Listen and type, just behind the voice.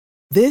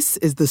This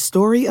is the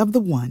story of the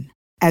one.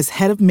 As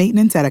head of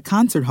maintenance at a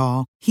concert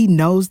hall, he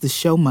knows the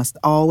show must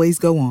always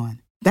go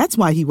on. That's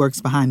why he works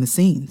behind the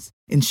scenes,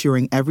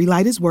 ensuring every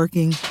light is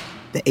working,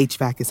 the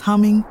HVAC is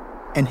humming,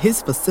 and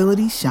his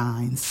facility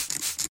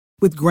shines.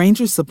 With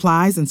Grainger's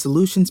supplies and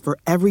solutions for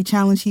every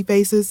challenge he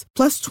faces,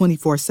 plus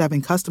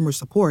 24/7 customer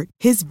support,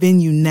 his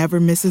venue never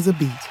misses a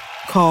beat.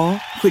 Call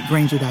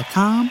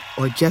quickgrainger.com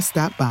or just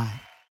stop by.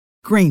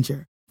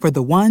 Grainger, for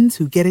the ones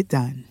who get it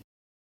done.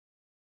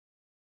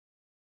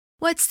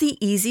 What's the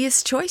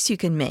easiest choice you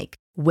can make?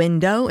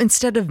 Window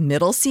instead of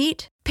middle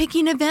seat?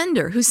 Picking a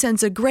vendor who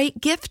sends a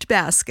great gift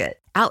basket?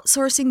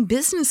 Outsourcing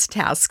business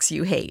tasks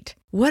you hate?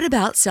 What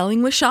about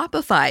selling with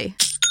Shopify?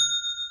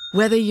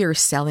 Whether you're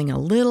selling a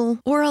little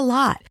or a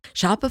lot,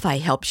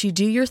 Shopify helps you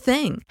do your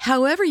thing,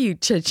 however you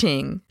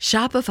cha-ching.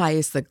 Shopify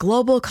is the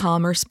global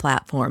commerce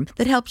platform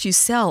that helps you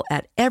sell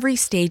at every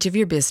stage of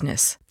your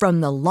business.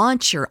 From the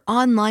launch your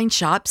online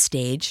shop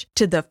stage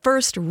to the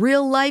first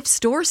real-life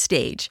store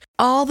stage,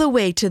 all the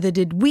way to the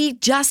did we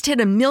just hit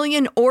a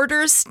million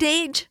orders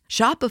stage.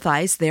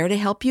 Shopify's there to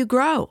help you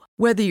grow.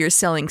 Whether you're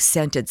selling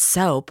scented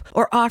soap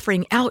or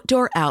offering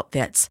outdoor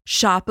outfits,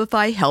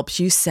 Shopify helps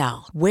you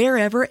sell.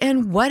 Wherever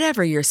and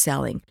whatever you're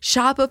selling,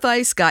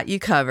 Shopify's got you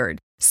covered.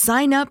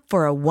 Sign up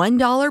for a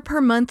 $1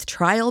 per month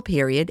trial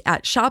period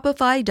at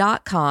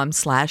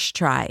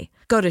shopify.com/try.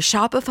 Go to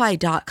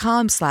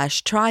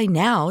shopify.com/try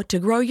now to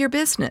grow your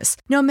business,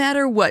 no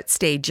matter what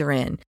stage you're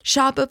in.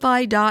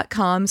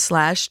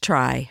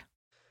 Shopify.com/try.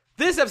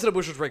 This episode of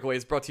Bushwitch Breakaway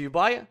is brought to you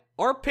by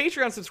our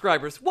Patreon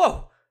subscribers.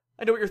 Whoa!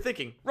 I know what you're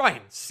thinking.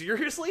 Ryan,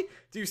 seriously?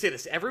 Do you say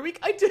this every week?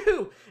 I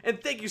do!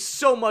 And thank you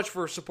so much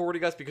for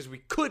supporting us because we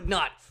could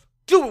not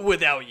do it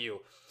without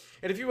you.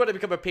 And if you want to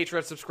become a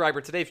Patreon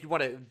subscriber today, if you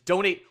want to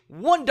donate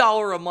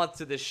 $1 a month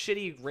to this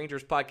shitty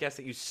Rangers podcast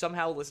that you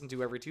somehow listen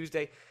to every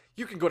Tuesday,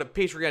 you can go to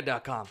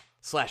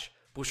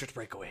patreon.com/Bushwitch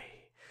Breakaway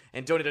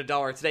and donate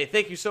 $1 today.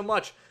 Thank you so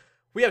much.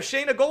 We have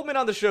Shayna Goldman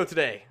on the show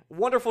today.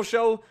 Wonderful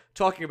show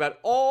talking about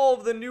all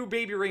of the new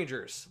baby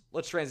Rangers.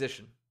 Let's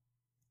transition.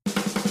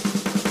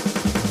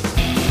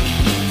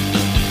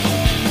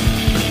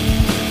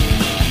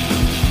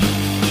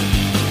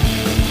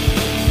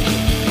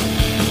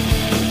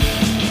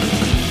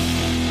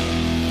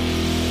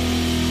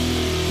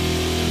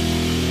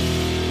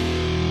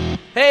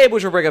 Hey,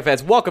 Bushwitch Breakout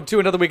fans. Welcome to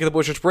another week of the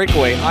Bushwitch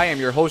Breakaway. I am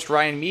your host,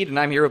 Ryan Mead, and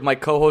I'm here with my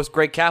co-host,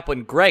 Greg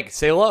Kaplan. Greg,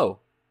 say hello.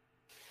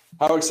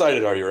 How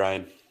excited are you,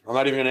 Ryan? I'm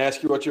not even going to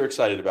ask you what you're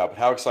excited about, but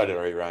how excited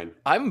are you, Ryan?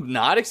 I'm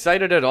not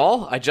excited at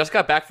all. I just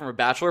got back from a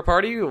bachelor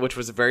party, which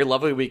was a very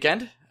lovely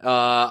weekend.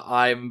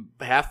 I'm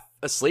half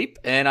asleep,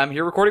 and I'm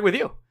here recording with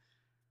you.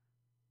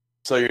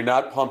 So you're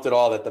not pumped at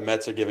all that the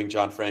Mets are giving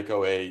John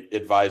Franco a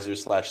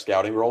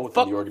advisor/scouting role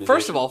within the organization?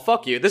 First of all,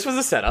 fuck you. This was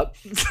a setup.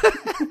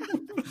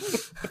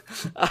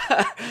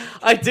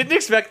 I didn't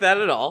expect that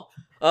at all.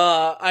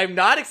 I'm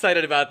not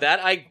excited about that.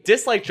 I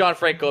dislike John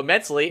Franco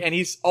immensely, and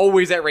he's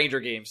always at Ranger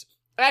games.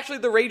 Actually,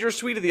 the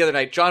Rangers tweeted the other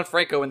night, John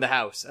Franco in the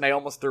house, and I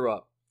almost threw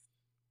up.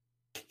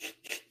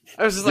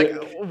 I was just like,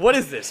 what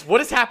is this?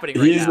 What is happening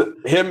right now?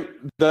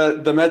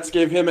 The Mets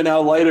gave him an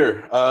Al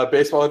Leiter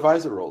baseball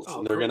advisor roles. Oh,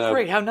 and they're gonna,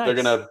 great. How nice.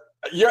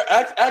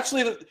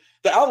 Actually,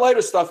 the Al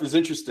Leiter stuff is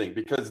interesting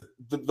because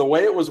the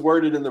way it was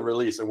worded in the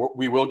release, and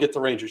we will get to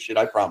Ranger shit,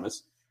 I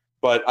promise.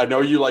 But I know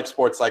you like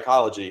sports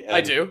psychology. And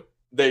I do.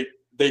 They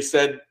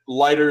said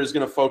Leiter is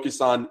going to focus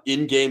on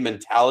in-game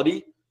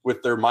mentality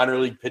with their minor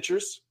league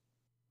pitchers.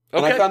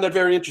 And I found that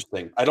very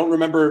interesting. I don't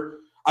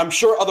remember. I'm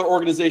sure other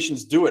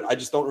organizations do it. I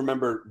just don't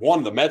remember,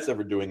 one, the Mets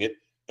ever doing it,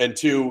 and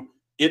two,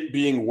 it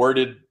being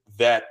worded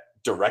that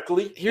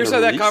directly. Here's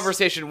how that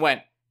conversation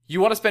went. You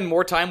want to spend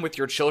more time with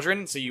your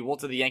children, so you won't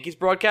do the Yankees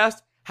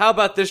broadcast? How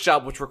about this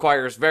job, which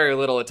requires very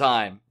little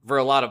time for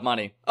a lot of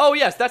money? Oh,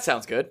 yes, that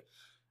sounds good.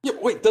 Yeah,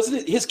 wait, doesn't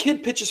it? His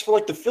kid pitches for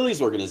like the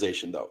Phillies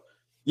organization, though.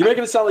 You're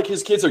making it sound like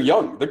his kids are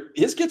young.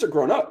 His kids are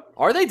grown up.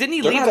 Are they? Didn't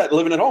he leave? They're not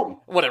living at home.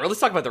 Whatever. Let's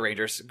talk about the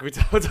Rangers. We'll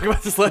talk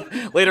about this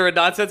later in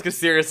nonsense. Because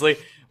seriously,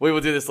 we will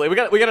do this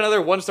later. We got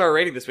another 1-star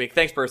rating this week.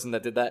 Thanks, person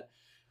that did that.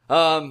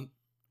 All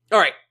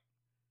right.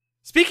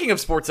 Speaking of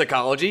sports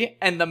psychology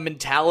and the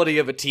mentality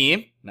of a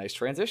team, nice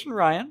transition,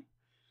 Ryan.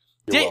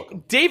 You're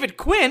welcome. David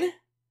Quinn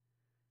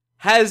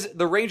has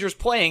the Rangers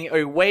playing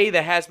a way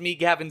that has me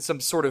having some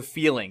sort of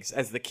feelings,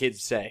 as the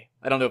kids say.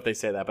 I don't know if they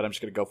say that, but I'm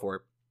just going to go for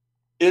it.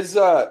 Is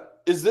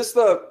this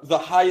the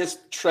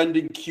highest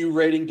trending Q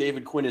rating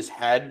David Quinn has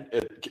had?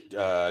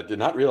 Did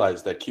not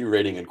realize that Q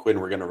rating and Quinn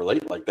were going to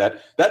relate like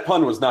that. That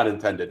pun was not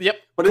intended. Yep.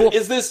 But cool.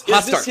 is this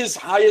his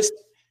highest?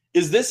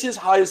 Is this his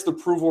highest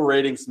approval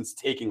rating since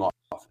taking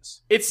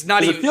office? It's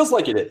not even. It feels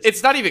like it is.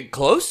 It's not even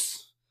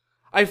close.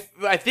 I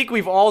think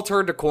we've all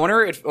turned a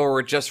corner,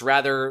 or just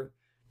rather,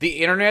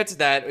 the internet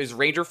that is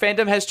Ranger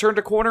fandom has turned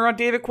a corner on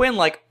David Quinn.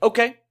 Like,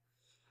 okay,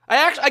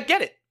 I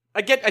get it.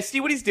 I see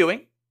what he's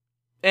doing,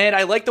 and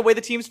I like the way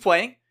the team's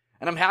playing,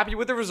 and I'm happy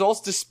with the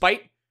results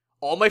despite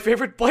all my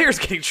favorite players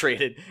getting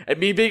traded and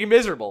me being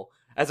miserable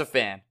as a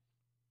fan.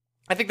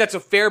 I think that's a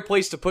fair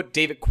place to put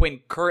David Quinn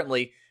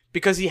currently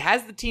because he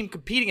has the team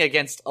competing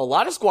against a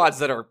lot of squads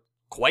that are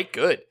quite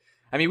good.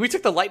 I mean, we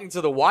took the Lightning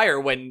to the wire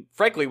when,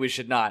 frankly, we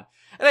should not.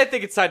 And I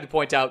think it's time to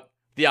point out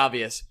the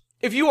obvious.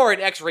 If you are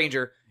an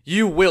ex-Ranger,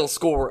 you will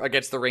score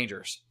against the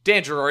Rangers.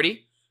 Dan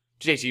Girardi,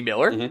 JT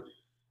Miller.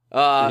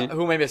 Mm-hmm.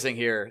 Who am I missing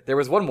here? There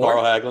was one more.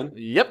 Carl Hagelin.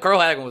 Yep, Carl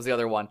Hagelin was the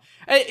other one.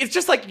 And it's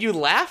just like you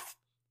laugh,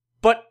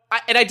 but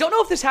I don't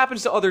know if this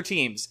happens to other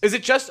teams. Is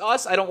it just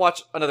us? I don't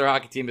watch another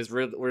hockey team as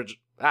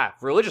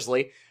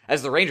religiously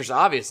as the Rangers,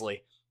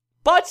 obviously.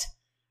 But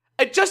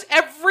just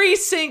every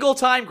single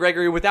time,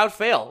 Gregory, without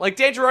fail. Like,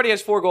 Dan Girardi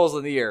has 4 goals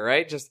in the year,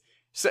 right? Just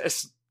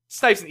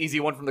snipes an easy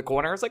one from the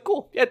corner. It's like,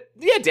 cool. Yeah,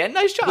 Dan,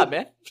 nice job,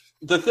 man.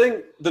 The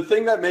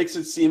thing that makes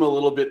it seem a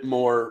little bit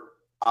more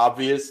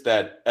obvious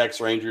that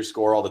ex-Rangers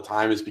score all the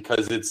time is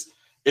because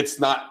it's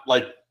not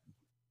like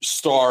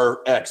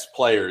star X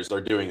players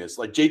are doing this.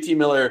 Like JT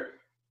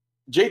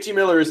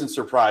Miller isn't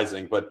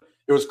surprising, but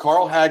it was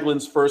Carl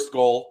Hagelin's first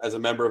goal as a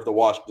member of the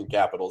Washington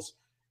Capitals.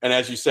 And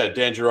as you said,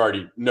 Dan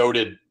Girardi,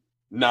 noted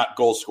not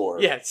goal scorer.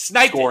 Yeah,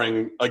 sniped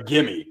scoring a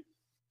gimme.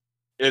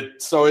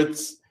 It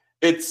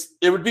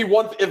would be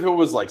one if it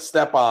was like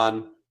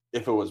Stepan,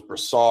 if it was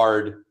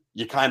Brassard,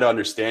 you kind of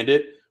understand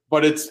it.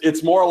 But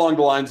it's more along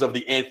the lines of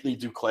the Anthony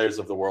Duclairs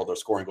of the world are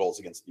scoring goals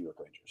against the New York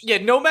Rangers. Yeah,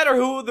 no matter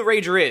who the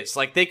Ranger is,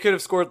 like they could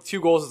have scored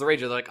 2 goals as the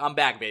Rangers. They're like, I'm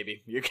back,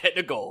 baby. You're getting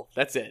a goal.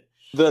 That's it.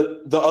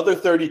 The other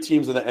 30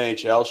 teams in the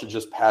NHL should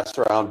just pass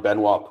around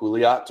Benoit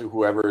Pouliot to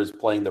whoever is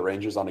playing the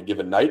Rangers on a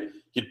given night.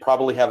 He'd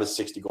probably have a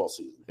 60-goal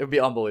season. It would be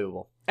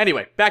unbelievable.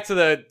 Anyway, back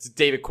to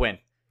David Quinn.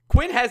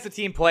 Quinn has the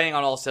team playing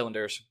on all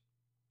cylinders.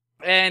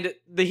 And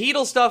the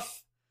Hedl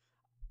stuff,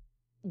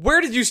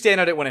 where did you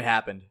stand on it when it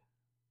happened?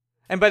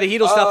 And by the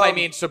Hedl stuff, I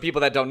mean, so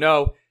people that don't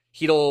know,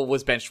 Hedl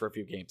was benched for a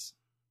few games.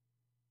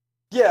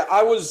 Yeah,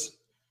 I was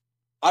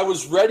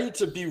ready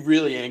to be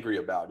really angry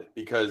about it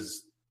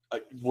because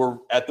we're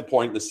at the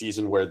point in the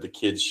season where the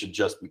kids should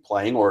just be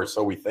playing, or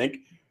so we think.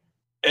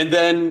 And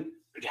then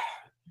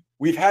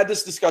we've had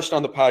this discussion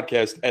on the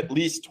podcast at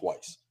least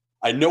twice.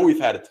 I know we've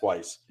had it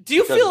twice. Do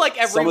you feel like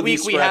every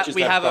week we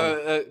have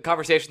a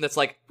conversation that's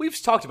like,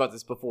 we've talked about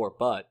this before,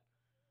 but...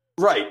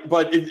 Right,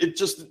 but it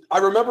just, I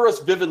remember us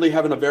vividly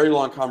having a very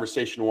long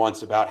conversation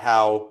once about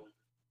how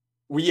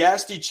we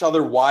asked each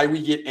other why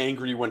we get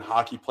angry when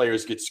hockey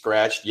players get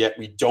scratched, yet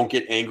we don't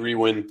get angry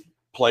when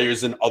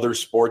players in other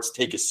sports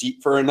take a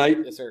seat for a night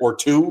or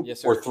 2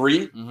 or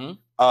 3.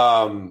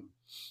 Mm-hmm.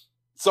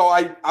 So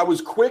I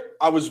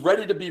was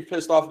ready to be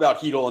pissed off about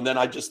Hedl, and then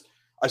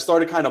I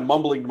started kind of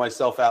mumbling to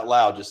myself out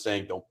loud, just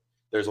saying,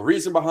 there's a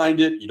reason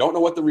behind it. You don't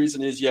know what the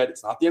reason is yet.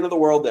 It's not the end of the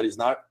world that he's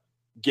not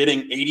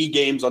getting 80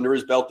 games under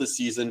his belt this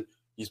season.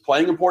 He's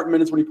playing important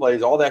minutes when he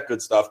plays, all that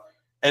good stuff.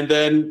 And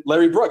then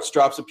Larry Brooks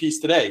drops a piece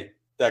today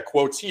that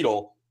quotes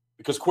Hedl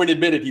because Quinn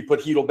admitted he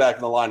put Hedl back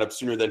in the lineup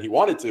sooner than he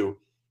wanted to.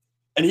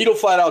 And Hedl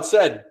flat out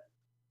said,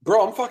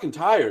 bro, I'm fucking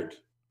tired.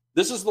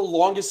 This is the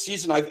longest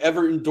season I've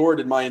ever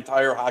endured in my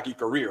entire hockey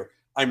career.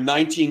 I'm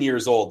 19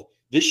 years old.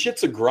 This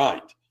shit's a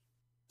grind.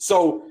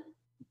 So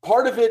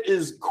part of it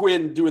is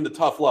Quinn doing the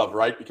tough love,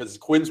 right? Because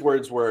Quinn's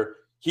words were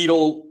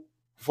Hedl,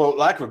 for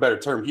lack of a better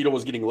term, Hedl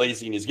was getting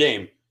lazy in his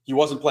game. He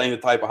wasn't playing the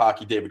type of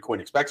hockey David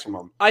Quinn expects from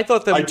him. I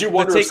thought the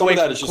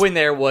takeaway from Quinn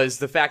there was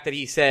the fact that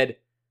he said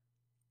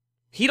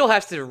Hedl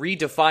has to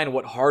redefine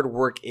what hard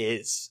work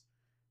is.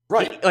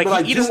 Right.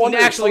 He doesn't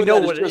actually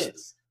know what it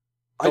is.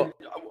 I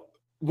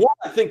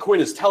think Quinn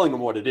is telling him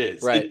what it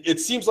is. Right. It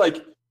seems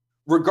like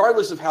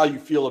regardless of how you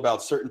feel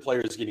about certain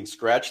players getting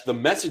scratched, the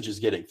message is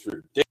getting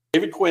through.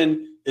 David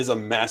Quinn is a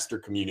master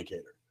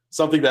communicator.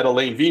 Something that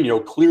Alain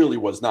Vigneault clearly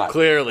was not.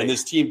 Clearly. And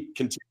this team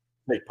continues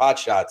to make pot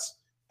shots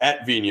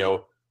at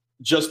Vigneault,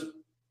 just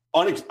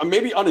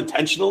maybe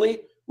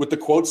unintentionally with the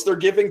quotes they're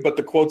giving, but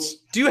the quotes...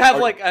 Do you have,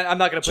 I'm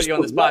not going to put you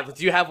on the spot, but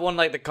do you have one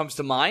that comes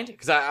to mind?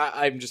 Because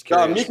I'm just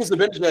curious. Mika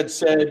Zibanejad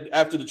said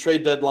after the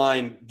trade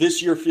deadline,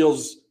 this year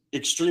feels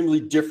extremely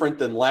different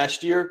than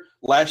last year.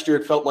 Last year,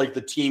 it felt like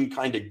the team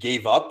kind of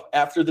gave up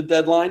after the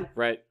deadline.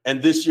 Right.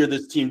 And this year,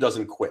 this team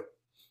doesn't quit.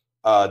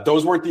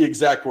 Those weren't the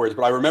exact words,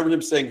 but I remember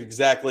him saying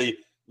exactly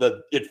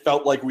that it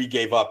felt like we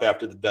gave up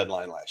after the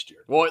deadline last year.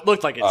 Well, it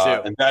looked like it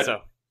too.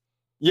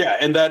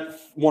 And that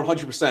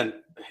 100%,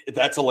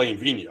 that's Alain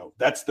Vigneault.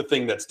 That's the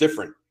thing that's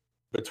different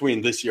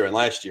between this year and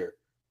last year.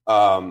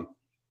 But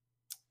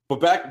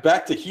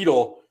back to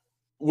Hedl,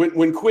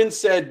 when Quinn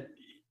said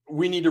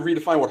we need to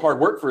redefine what hard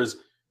work is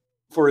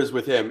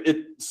with him,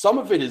 some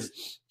of it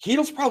is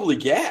Hedl's probably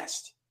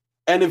gassed,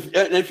 and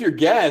if you're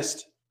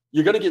gassed,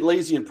 you're going to get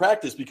lazy in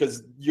practice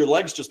because your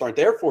legs just aren't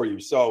there for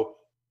you. So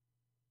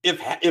if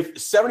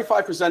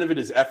 75% of it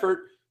is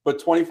effort, but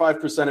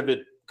 25% of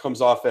it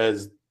comes off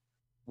as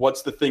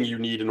what's the thing you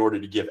need in order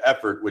to give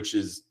effort, which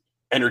is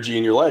energy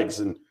in your legs.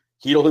 And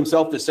Hedl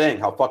himself is saying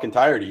how fucking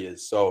tired he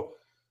is. So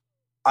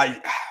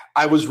I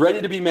was ready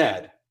to be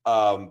mad.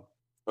 And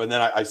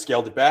then I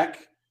scaled it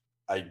back.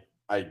 I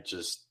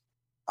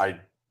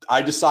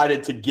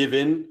decided to give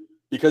in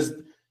because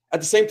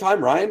at the same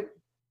time, Ryan,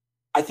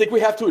 I think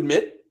we have to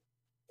admit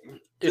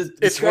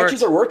the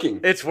scratches are working.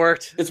 It's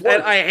worked. It's worked.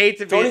 And I hate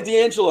to Tony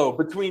DeAngelo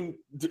between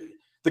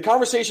The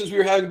conversations we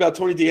were having about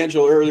Tony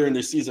DeAngelo earlier in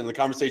the season, and the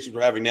conversations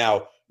we're having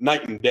now,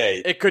 night and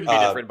day. It couldn't be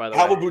different, by the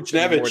Pavel way.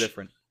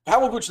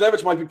 Pavel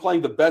Buchnevich might be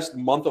playing the best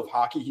month of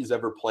hockey he's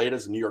ever played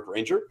as a New York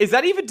Ranger. Is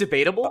that even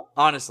debatable?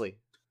 Honestly.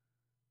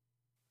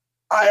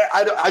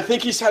 I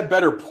think he's had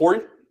better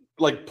point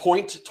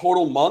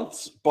total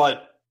months,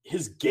 but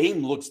his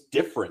game looks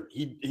different.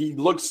 He's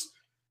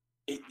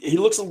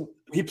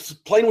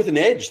playing with an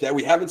edge that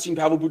we haven't seen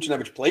Pavel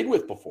Buchnevich played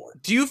with before.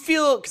 Do you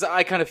feel, because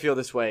I kind of feel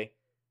this way,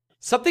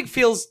 something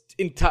feels,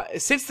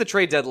 since the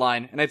trade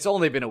deadline, and it's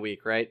only been a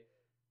week, right?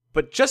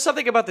 But just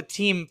something about the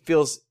team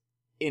feels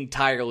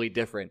entirely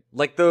different.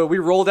 Like we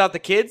rolled out the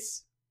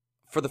kids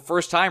for the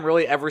first time,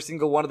 really every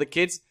single one of the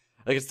kids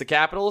against the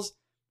Capitals.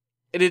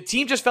 And the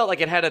team just felt like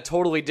it had a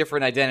totally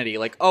different identity.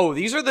 Like, oh,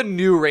 these are the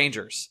new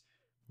Rangers.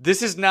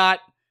 This is not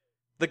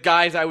the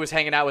guys I was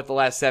hanging out with the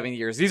last 7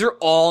 years. These are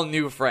all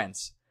new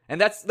friends.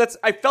 And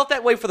I felt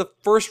that way for the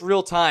first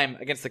real time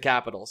against the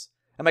Capitals.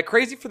 Am I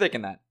crazy for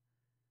thinking that?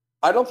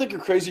 I don't think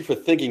you're crazy for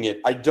thinking it.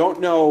 I don't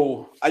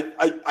know.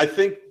 I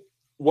think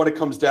what it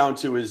comes down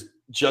to is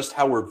just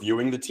how we're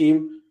viewing the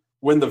team.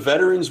 When the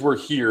veterans were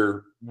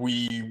here,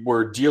 we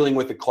were dealing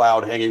with a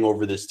cloud hanging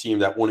over this team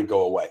that wouldn't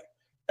go away.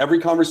 Every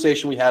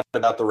conversation we had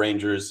about the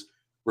Rangers,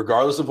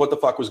 regardless of what the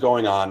fuck was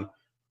going on,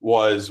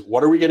 was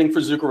what are we getting for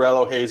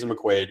Zuccarello, Hayes, and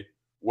McQuaid?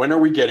 When are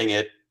we getting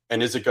it?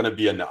 And is it going to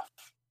be enough?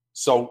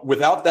 So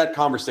without that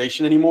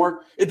conversation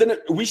anymore,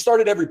 we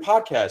started every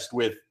podcast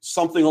with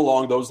something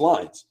along those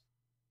lines.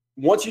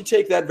 Once you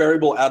take that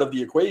variable out of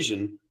the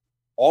equation,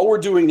 all we're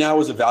doing now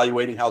is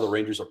evaluating how the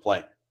Rangers are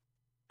playing.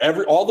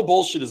 All the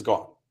bullshit is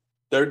gone.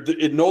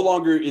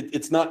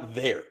 It's not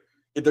there.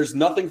 There's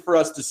nothing for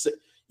us to say.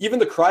 Even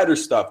the Kreider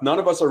stuff, none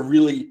of us are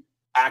really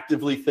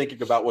actively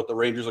thinking about what the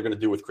Rangers are going to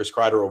do with Chris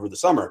Kreider over the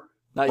summer.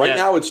 Right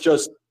now, it's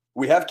just,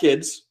 we have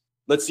kids.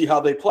 Let's see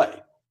how they play.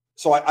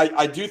 So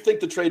I do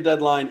think the trade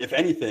deadline, if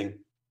anything,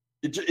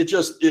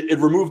 it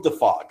removed the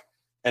fog.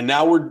 And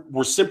now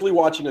we're simply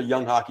watching a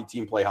young hockey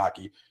team play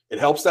hockey. It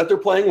helps that they're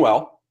playing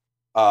well.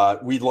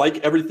 We like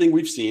everything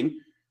we've seen.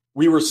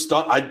 We were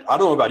stunned. I don't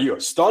know about you.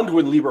 Stunned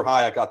when Lieber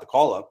Hayek got the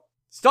call up.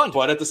 Stunned.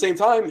 But at the same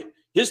time,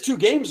 his 2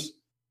 games,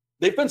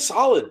 they've been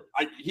solid.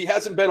 He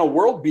hasn't been a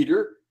world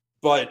beater,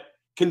 but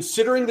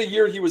considering the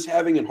year he was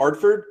having in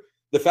Hartford,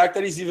 the fact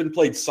that he's even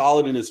played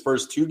solid in his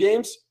first 2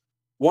 games,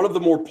 one of the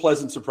more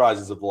pleasant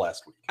surprises of the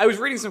last week. I was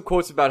reading some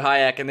quotes about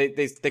Hayek, and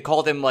they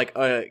called him like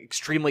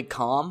extremely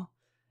calm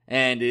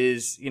and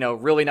is,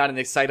 really not an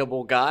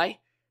excitable guy.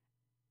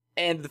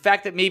 And the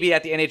fact that maybe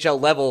at the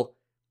NHL level,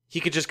 he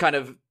could just kind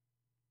of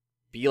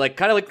be like,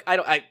 you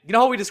know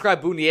how we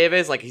describe Boone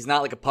Nieves, like he's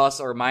not like a plus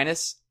or a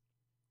minus?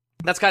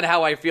 That's kind of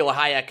how I feel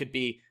Hayek could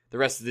be the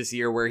rest of this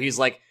year, where he's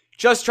like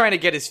just trying to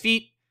get his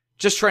feet,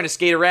 just trying to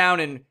skate around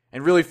and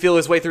really feel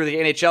his way through the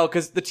NHL,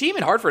 because the team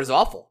in Hartford is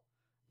awful.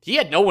 He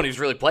had no one he was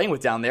really playing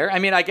with down there. I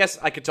mean, I guess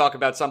I could talk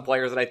about some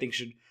players that I think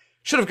should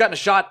have gotten a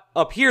shot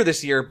up here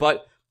this year,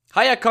 but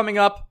Hayek coming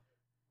up,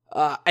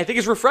 I think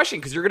is refreshing,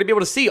 because you're going to be able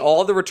to see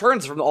all the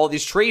returns from all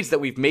these trades that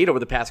we've made over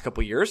the past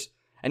couple years,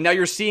 and now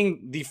you're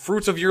seeing the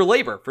fruits of your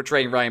labor for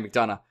trading Ryan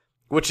McDonagh,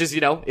 which is,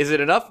 is it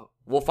enough?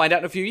 We'll find out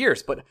in a few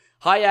years. But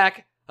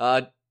Hayek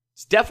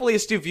definitely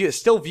is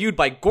still viewed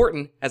by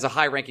Gorton as a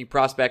high-ranking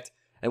prospect,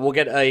 and we'll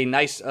get a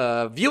nice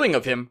viewing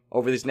of him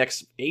over these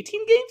next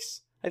 18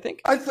 games, I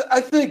think.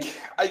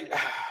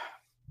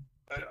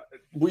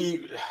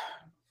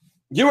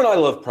 You and I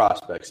love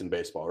prospects in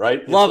baseball,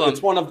 right? Love them.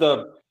 It's one of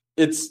the,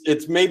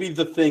 it's maybe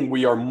the thing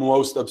we are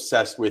most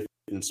obsessed with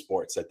in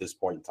sports at this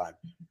point in time.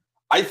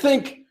 I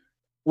think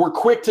we're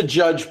quick to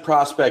judge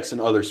prospects in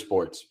other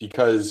sports,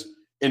 because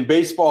in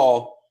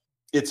baseball,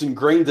 it's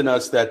ingrained in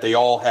us that they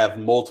all have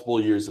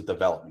multiple years of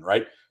development,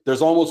 right?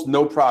 There's almost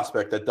no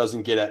prospect that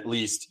doesn't get at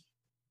least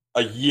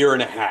a year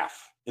and a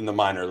half in the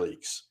minor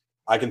leagues.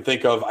 I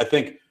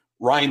think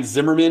Ryan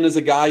Zimmerman is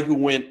a guy who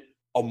went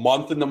a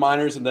month in the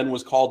minors and then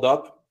was called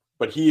up,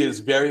 but he is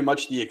very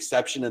much the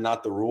exception and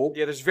not the rule.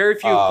 Yeah, there's very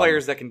few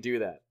players that can do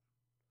that.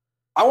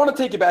 I want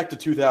to take you back to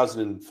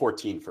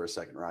 2014 for a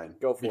second, Ryan.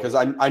 Go for it. Because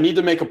I need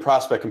to make a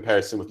prospect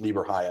comparison with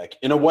Lieber Hayek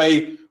in a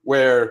way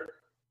where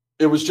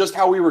it was just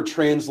how we were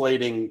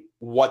translating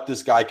what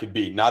this guy could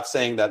be. Not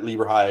saying that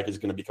Lieber Hayek is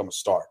going to become a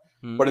star.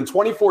 But in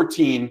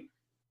 2014,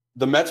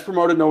 the Mets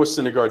promoted Noah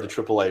Syndergaard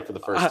to AAA for the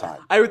first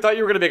time. I thought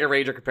you were going to make a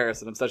Ranger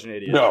comparison. I'm such an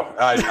idiot. No,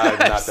 I'm not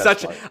that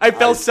smart. I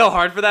fell so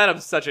hard for that. I'm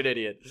such an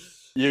idiot.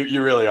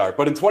 You really are.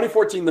 But in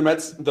 2014,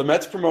 the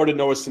Mets promoted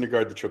Noah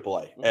Syndergaard to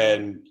AAA,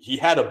 and he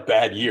had a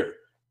bad year.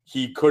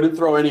 He couldn't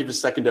throw any of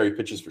his secondary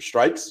pitches for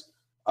strikes.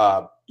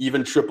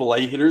 Even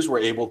AAA hitters were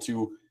able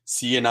to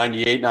see a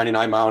 98,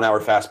 99 mile an hour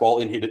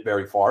fastball and hit it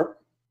very far.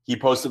 He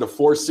posted a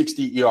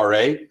 4.60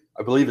 ERA.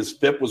 I believe his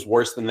FIP was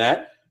worse than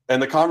that.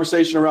 And the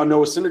conversation around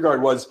Noah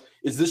Syndergaard was,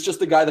 is this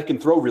just a guy that can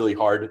throw really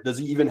hard? Does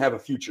he even have a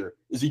future?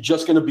 Is he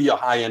just going to be a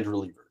high-end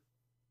reliever?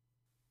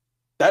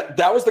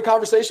 That was the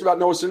conversation about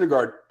Noah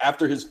Syndergaard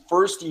after his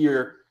first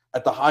year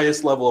at the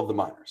highest level of the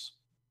minors.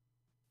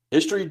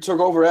 History took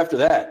over after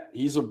that.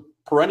 He's a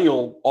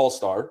perennial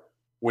all-star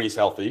when he's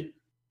healthy.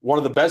 one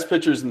of the best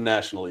pitchers in the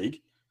National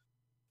League.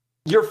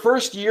 Your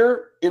first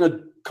year in a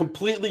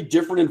completely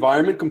different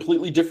environment,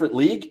 completely different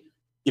league,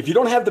 if you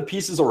don't have the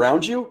pieces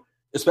around you,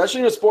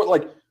 especially in a sport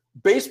like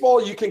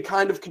baseball, you can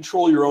kind of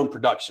control your own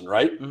production,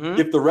 right? Mm-hmm.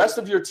 If the rest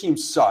of your team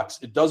sucks,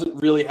 it doesn't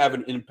really have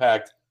an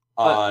impact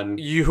on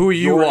who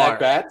you are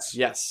at-bats,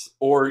 yes,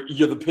 or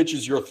the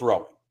pitches you're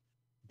throwing.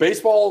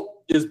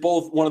 Baseball is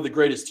both one of the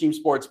greatest team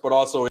sports, but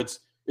also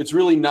it's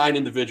really 9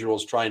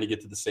 individuals trying to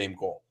get to the same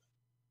goal.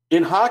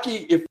 In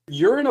hockey, if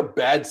you're in a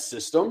bad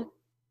system,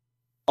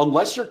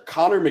 unless you're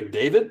Connor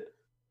McDavid,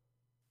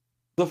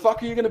 the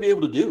fuck are you going to be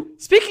able to do?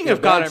 Speaking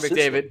of Connor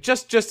McDavid,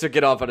 just to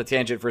get off on a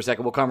tangent for a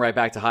second, we'll come right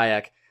back to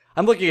Hayek.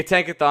 I'm looking at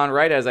Tankathon,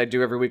 right, as I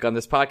do every week on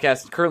this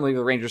podcast. Currently,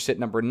 the Rangers sit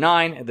number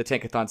 9 in the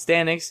Tankathon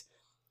standings.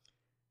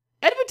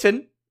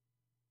 Edmonton,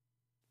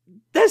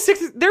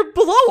 they're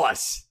below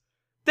us.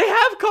 They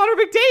have Connor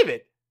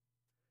McDavid.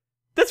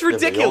 That's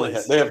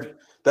ridiculous.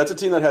 That's a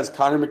team that has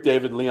Connor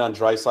McDavid, Leon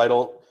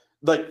Draisaitl.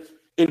 Like,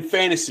 in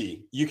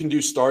fantasy, you can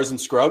do stars and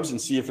scrubs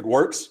and see if it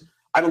works.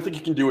 I don't think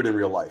you can do it in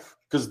real life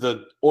because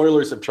the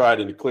Oilers have tried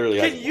and it clearly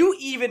hasn't. Can you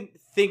even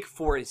think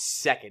for a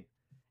second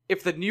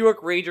if the New York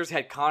Rangers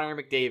had Connor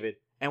McDavid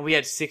and we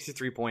had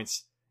 63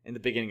 points in the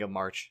beginning of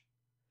March?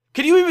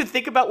 Can you even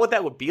think about what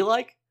that would be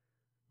like?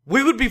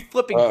 We would be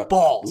flipping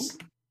balls.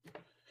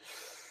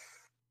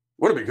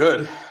 Would it be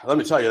good? Let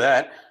me tell you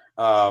that.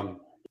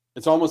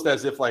 It's almost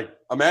as if, like,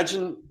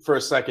 imagine for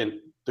a second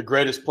the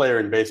greatest player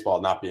in baseball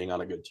not being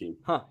on a good team.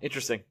 Huh,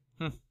 interesting.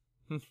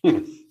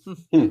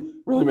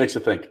 Really makes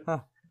you think. Huh.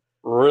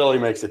 Really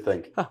makes you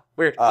think. Huh,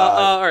 weird.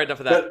 All right, enough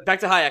of that. Back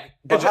to Hayek.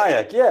 But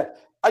Hayek, yeah.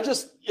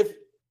 If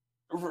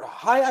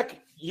Hayek,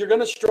 you're going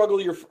to struggle.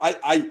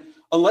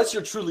 Unless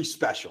you're truly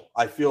special,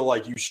 I feel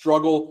like you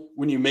struggle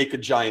when you make a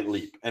giant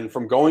leap. And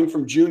from going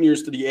from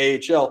juniors to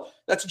the AHL,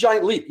 that's a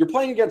giant leap. You're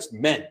playing against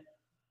men.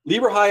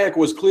 Lieber Hayek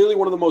was clearly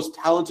one of the most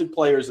talented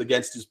players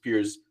against his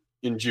peers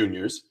in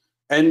juniors,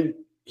 and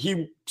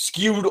he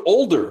skewed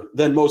older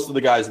than most of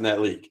the guys in that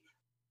league.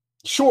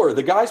 Sure,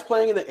 the guys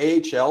playing in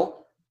the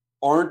AHL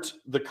aren't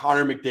the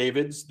Connor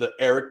McDavids, the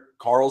Erik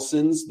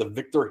Karlssons, the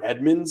Victor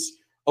Hedmans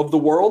of the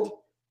world,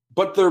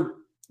 but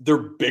they're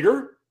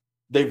bigger.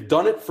 They've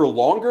done it for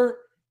longer.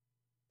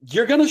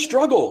 You're going to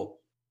struggle.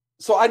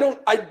 So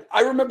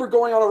I remember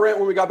going on a rant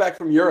when we got back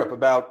from Europe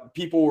about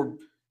people were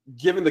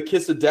giving the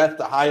kiss of death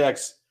to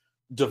Hayek's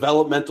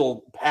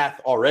developmental path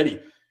already.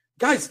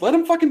 Guys, let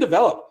him fucking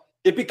develop.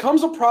 It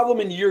becomes a problem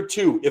in year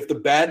 2 if the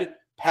bad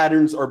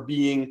patterns are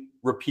being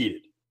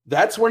repeated.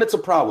 That's when it's a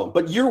problem.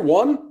 But year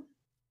 1,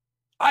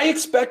 I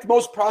expect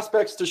most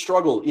prospects to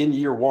struggle in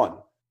year 1.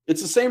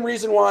 It's the same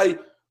reason why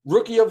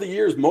rookie of the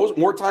years,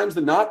 more times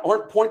than not,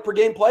 aren't point per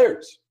game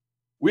players.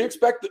 We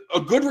expect a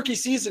good rookie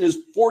season is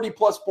 40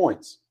 plus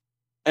points.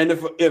 And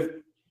if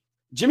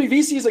Jimmy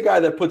Vesey is a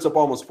guy that puts up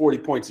almost 40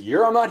 points a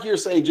year, I'm not here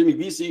saying Jimmy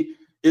Vesey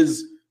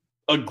is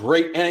a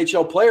great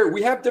NHL player.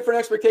 We have different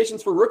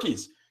expectations for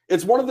rookies.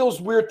 It's one of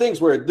those weird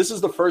things where this is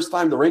the first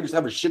time the Rangers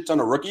have a shit ton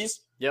of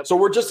rookies. Yep. So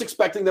we're just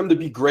expecting them to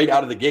be great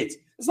out of the gates.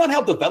 It's not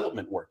how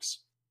development works.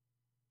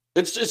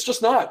 It's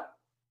just not.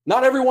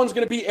 Not everyone's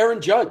going to be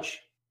Aaron Judge.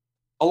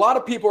 A lot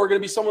of people are going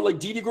to be someone like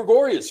Didi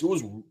Gregorius, who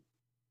was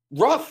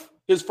rough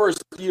his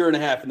first year and a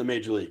half in the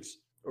major leagues.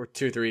 Or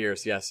 2-3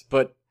 years, yes.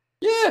 But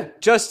yeah,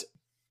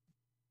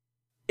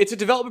 it's a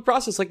development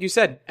process, like you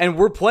said. And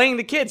we're playing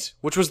the kids,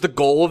 which was the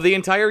goal of the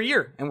entire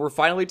year. And we're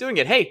finally doing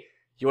it. Hey,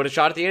 you want a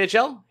shot at the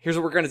NHL? Here's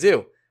what we're going to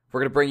do.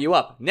 We're going to bring you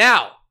up.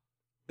 Now,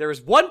 there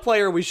is one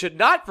player we should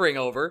not bring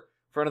over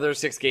for another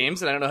 6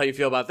 games. And I don't know how you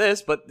feel about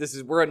this, but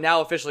we're now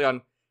officially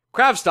on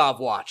Kravtsov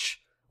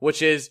watch,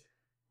 which is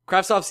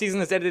Kravtsov's season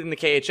has ended in the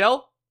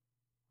KHL.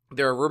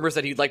 There are rumors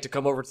that he'd like to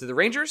come over to the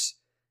Rangers.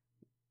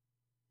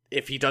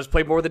 If he does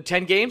play more than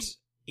 10 games,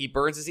 he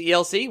burns his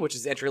ELC, which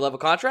is entry-level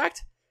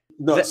contract.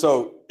 No,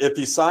 so if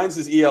he signs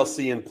his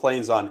ELC and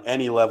plays on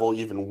any level,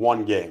 even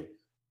 1 game,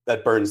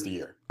 that burns the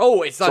year.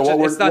 Oh, it's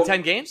not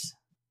 10 games?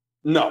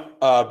 No,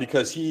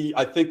 because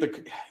I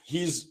think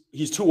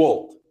he's too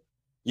old.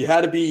 You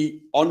had to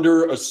be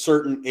under a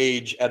certain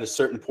age at a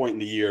certain point in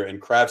the year, and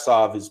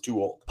Kravtsov is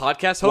too old.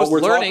 Podcast host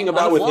learning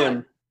about with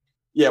him.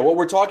 Yeah, what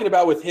we're talking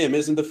about with him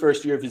isn't the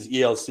first year of his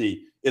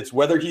ELC. It's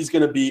whether he's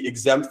going to be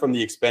exempt from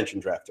the expansion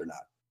draft or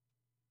not.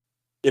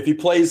 If he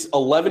plays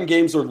 11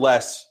 games or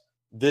less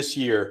this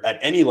year at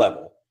any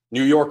level,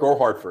 New York or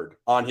Hartford,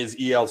 on his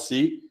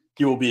ELC,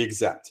 he will be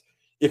exempt.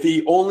 If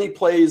he only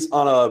plays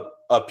on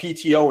a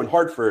PTO in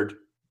Hartford,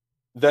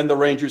 then the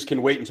Rangers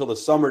can wait until the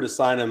summer to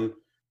sign him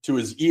to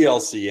his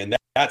ELC, and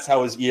that's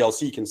how his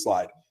ELC can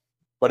slide.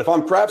 But if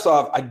I'm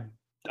Kravtsov,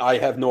 I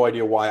have no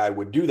idea why I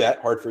would do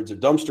that. Hartford's a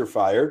dumpster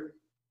fire.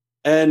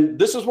 And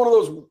this is one of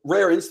those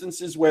rare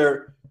instances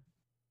where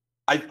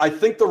I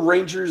think the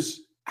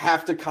Rangers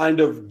have to kind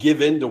of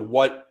give in to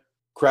what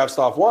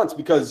Kravtsov wants,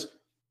 because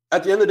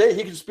at the end of the day,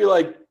 he could just be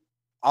like,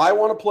 I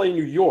want to play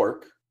New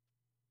York.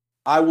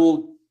 I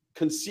will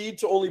concede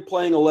to only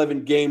playing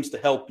 11 games to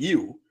help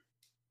you.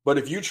 But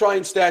if you try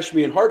and stash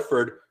me in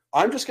Hartford,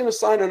 I'm just going to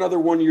sign another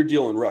 1-year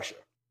deal in Russia.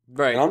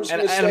 Right. And I'm just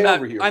going to stay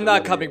over here. I'm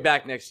not coming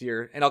back next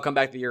year, and I'll come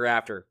back the year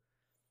after.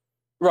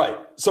 Right.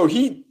 So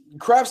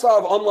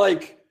Kravtsov,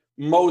 unlike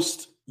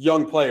most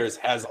young players,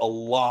 has a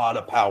lot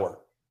of power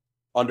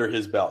under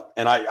his belt.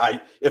 And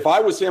if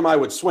I was him, I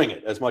would swing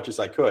it as much as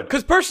I could.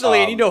 Because personally,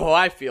 and you know how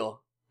I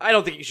feel, I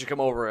don't think he should come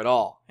over at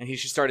all. And he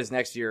should start his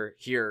next year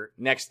here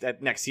next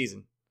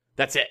season.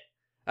 That's it.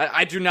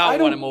 I do not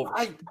want him over.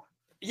 I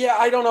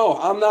don't know.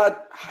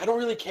 I don't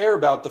really care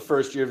about the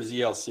first year of his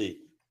ELC.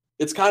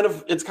 It's kind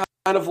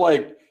of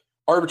like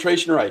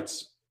arbitration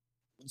rights.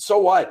 So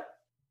what?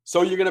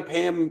 So you're going to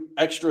pay him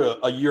extra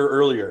a year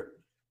earlier.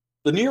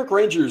 The New York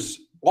Rangers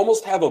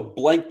almost have a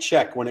blank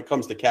check when it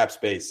comes to cap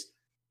space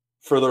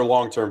for their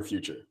long-term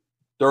future.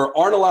 There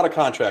aren't a lot of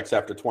contracts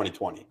after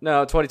 2020.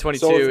 No,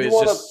 2022 is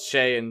just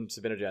Shea and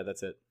Zibanejad.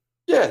 That's it.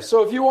 Yeah,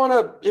 so if you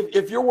want to,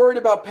 if you're worried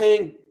about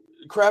paying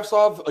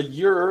Kravtsov a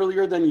year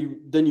earlier than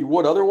you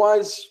would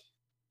otherwise,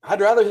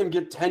 I'd rather him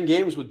get 10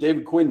 games with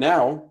David Quinn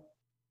now.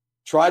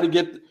 Try to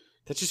get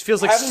that just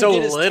feels like so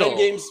little.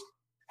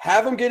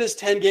 Have him get his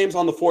 10 games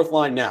on the fourth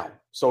line now,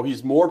 so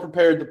he's more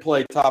prepared to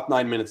play top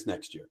 9 minutes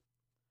next year.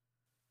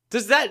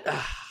 Does that?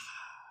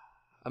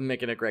 I'm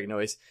making a Greg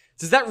noise.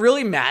 Does that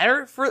really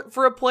matter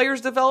for a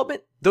player's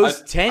development?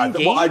 Those 10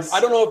 games? Well, I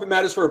don't know if it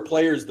matters for a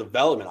player's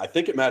development. I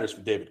think it matters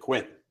for David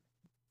Quinn.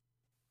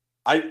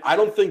 I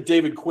don't think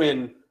David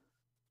Quinn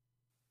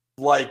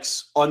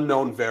likes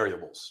unknown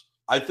variables.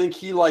 I think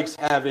he likes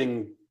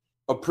having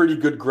a pretty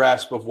good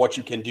grasp of what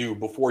you can do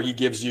before he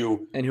gives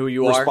you and who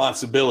you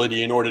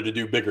responsibility in order to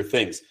do bigger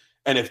things.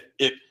 And if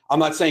I'm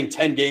not saying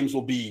 10 games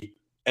will be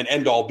an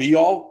end-all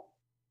be-all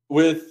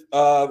with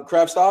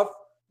Kravtsov,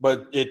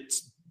 but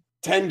it's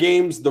 10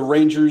 games the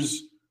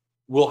Rangers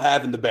will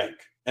have in the bank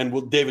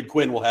and David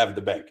Quinn will have in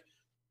the bank.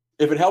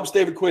 If it helps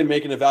David Quinn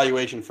make an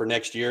evaluation for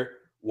next year,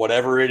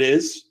 whatever it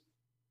is,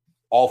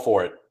 all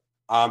for it.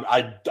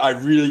 I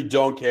really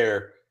don't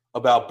care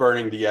about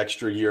burning the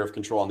extra year of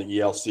control on the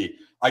ELC.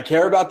 I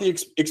care about the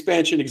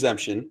expansion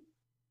exemption.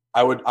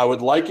 I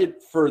would like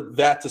it for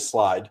that to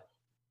slide,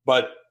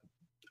 but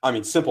I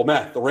mean, simple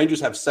math. The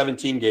Rangers have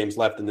 17 games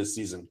left in this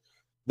season.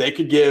 They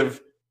could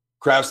give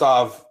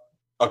Kravtsov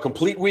a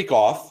complete week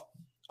off,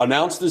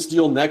 announce this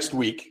deal next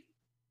week,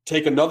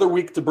 take another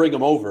week to bring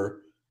him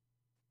over,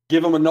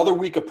 give him another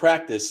week of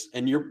practice,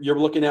 and you're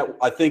looking at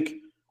I think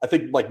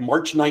like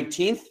March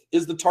 19th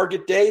is the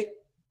target day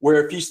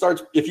where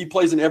if he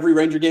plays in every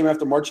Ranger game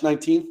after March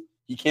 19th,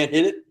 he can't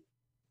hit it.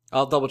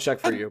 I'll double check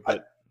for you,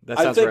 but that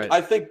sounds right.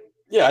 I think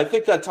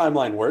that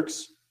timeline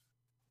works.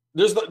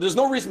 There's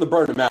no reason to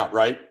burn him out,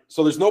 right?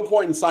 So there's no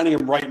point in signing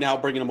him right now,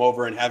 bringing him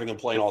over, and having him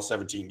play in all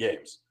 17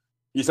 games.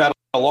 He's had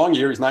a long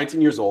year. He's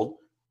 19 years old.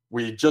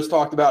 We just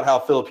talked about how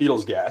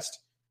Filipino's gassed.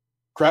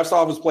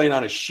 Kravtsov was playing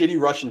on a shitty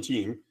Russian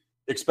team,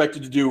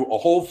 expected to do a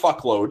whole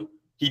fuckload.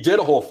 He did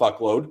a whole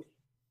fuckload.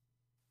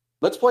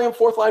 Let's play him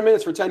fourth line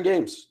minutes for 10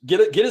 games.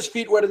 Get his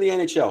feet wet in the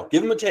NHL.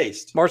 Give him a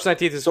taste. March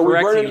 19th is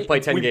correct. He can play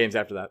 10 games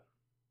after that.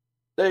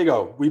 There you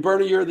go. We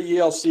burn a year of the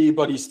ELC,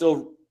 but he's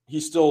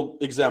still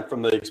exempt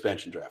from the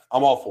expansion draft.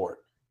 I'm all for it.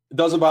 It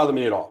doesn't bother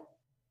me at all.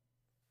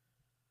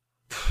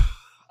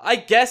 I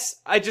guess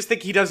I just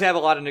think he does have a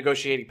lot of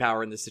negotiating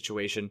power in this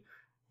situation.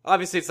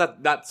 Obviously, it's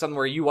not something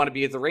where you want to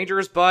be at the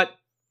Rangers, but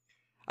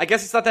I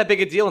guess it's not that big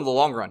a deal in the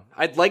long run.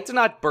 I'd like to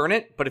not burn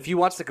it, but if he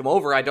wants to come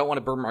over, I don't want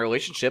to burn my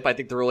relationship. I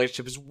think the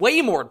relationship is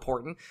way more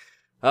important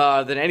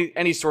than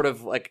any sort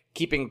of like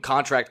keeping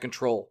contract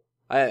control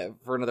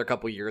for another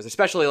couple of years,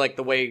 especially like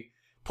the way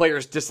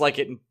players dislike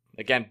it. And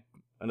again,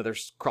 another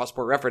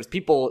cross-sport reference.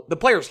 The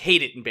players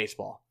hate it in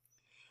baseball.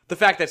 The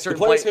fact that certain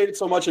players hate it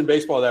so much in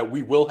baseball that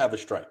we will have a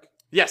strike.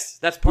 Yes,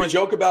 that's part. We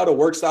joke about a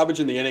work stoppage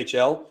in the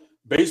NHL.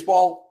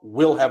 Baseball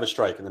will have a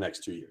strike in the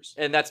next 2 years,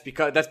 and that's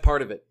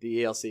part of it.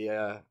 The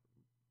ELC.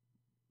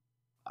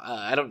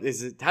 How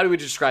do we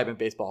describe it in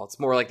baseball? It's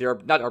more like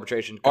not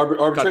arbitration.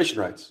 Arbitration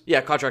rights.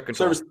 Yeah, contract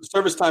control.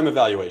 Service time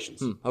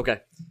evaluations.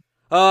 Okay.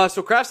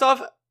 So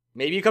Kravtsov,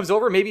 maybe he comes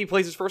over. Maybe he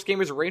plays his first game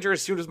as a Ranger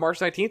as soon as March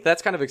 19th.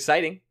 That's kind of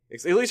exciting.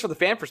 At least from the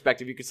fan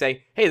perspective, you could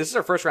say, hey, this is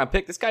our first round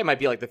pick. This guy might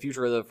be like the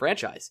future of the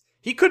franchise.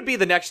 He could be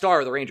the next star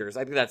of the Rangers.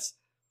 I think that's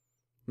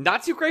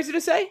not too crazy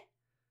to say.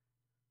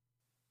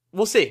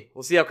 We'll see.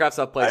 We'll see how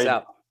Kravtsov plays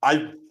out.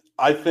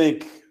 I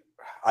think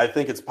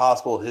it's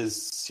possible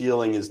his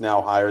ceiling is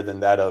now higher than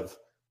that of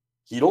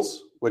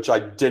Chytil's, which I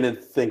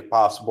didn't think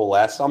possible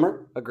last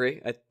summer.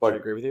 Agree. I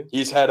agree with you.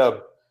 He's had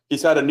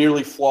a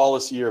nearly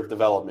flawless year of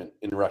development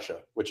in Russia,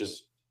 which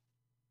is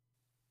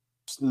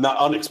not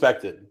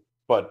unexpected.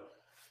 But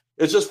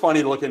it's just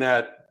funny looking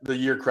at the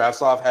year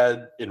Kravtsov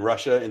had in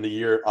Russia and the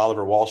year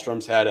Oliver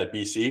Wahlstrom's had at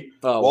BC.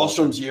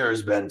 Wahlstrom's year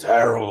has been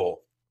terrible.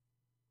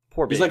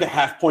 Poor baby. He's like a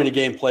half point a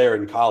game player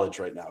in college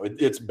right now.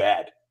 It's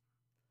bad.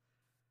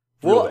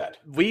 Real bad.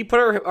 We put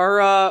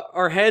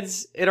our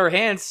heads in our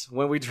hands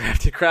when we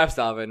drafted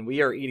Kravtsov, and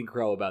we are eating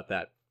crow about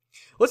that.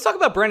 Let's talk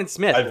about Brendan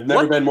Smith. I've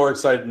never been more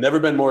excited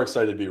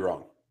to be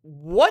wrong.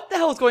 What the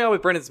hell is going on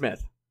with Brendan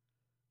Smith?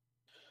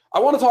 I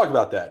want to talk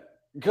about that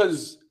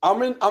because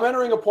I'm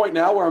entering a point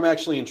now where I'm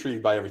actually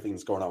intrigued by everything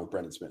that's going on with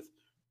Brendan Smith.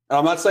 And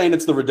I'm not saying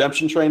it's the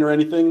redemption train or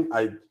anything.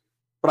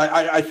 But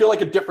I feel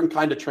like a different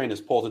kind of train is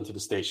pulled into the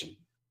station.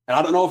 And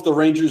I don't know if the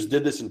Rangers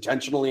did this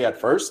intentionally at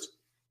first.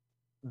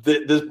 But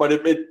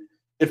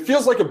it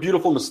feels like a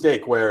beautiful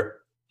mistake where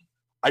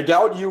I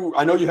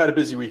know you had a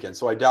busy weekend,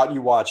 so I doubt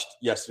you watched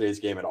yesterday's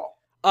game at all.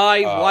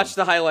 I watched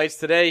the highlights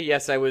today.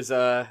 Yes, I was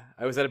at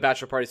a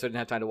bachelor party, so I didn't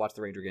have time to watch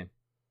the Ranger game.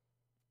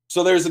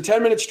 So there's a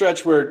 10-minute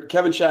stretch where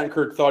Kevin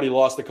Shattenkirk thought he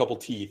lost a couple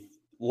teeth,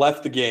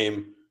 left the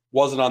game,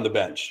 wasn't on the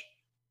bench.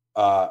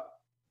 And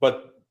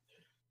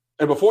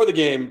before the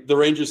game, the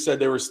Rangers said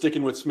they were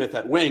sticking with Smith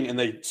at wing, and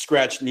they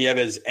scratched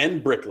Nieves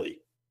and Brickley.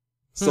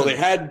 So they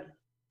had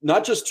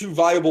not just two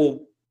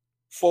viable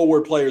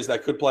forward players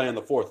that could play on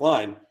the fourth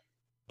line,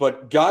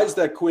 but guys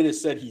that Quinn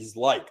has said he's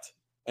liked.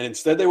 And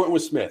instead they went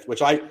with Smith,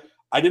 which I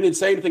didn't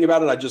say anything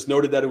about it. I just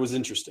noted that it was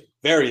interesting.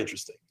 Very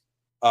interesting.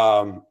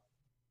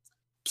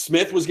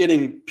 Smith was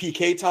getting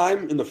PK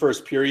time in the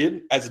first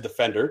period as a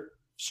defender.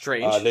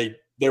 Strange.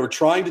 They were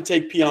trying to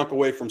take Pionk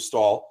away from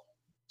Stahl,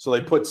 so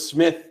they put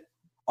Smith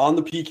on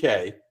the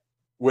PK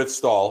with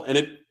Stahl, and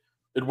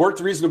it worked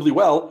reasonably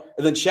well.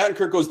 And then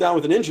Shattenkirk goes down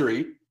with an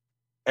injury,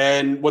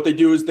 and what they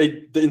do is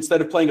they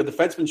instead of playing a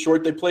defenseman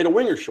short, they played a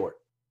winger short.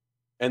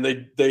 And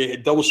they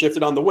double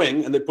shifted on the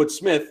wing, and they put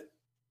Smith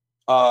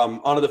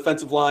on a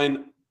defensive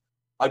line.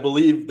 I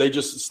believe they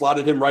just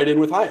slotted him right in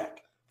with Hayek.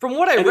 From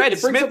what I read,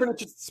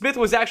 Smith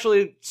was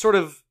actually sort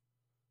of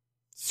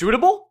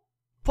suitable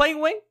playing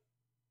wing.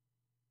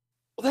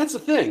 Well, that's the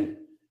thing.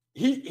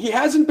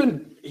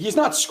 He's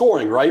not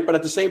scoring, right? But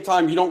at the same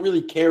time, you don't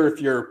really care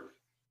if your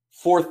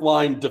fourth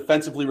line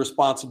defensively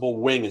responsible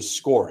wing is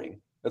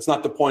scoring. That's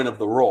not the point of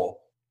the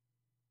role.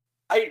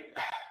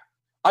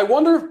 I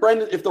wonder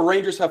if the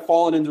Rangers have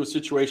fallen into a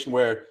situation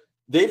where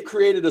they've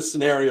created a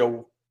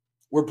scenario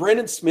where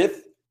Brendan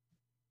Smith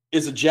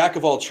is a jack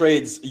of all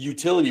trades, a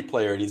utility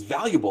player, and he's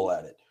valuable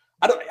at it.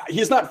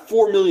 He's not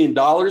 $4 million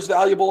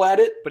valuable at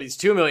it, but he's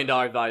 $2 million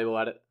valuable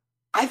at it.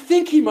 I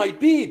think he might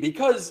be,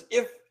 because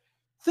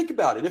think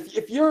about it.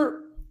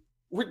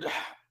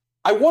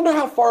 I wonder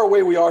how far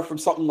away we are from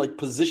something like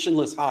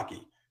positionless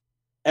hockey.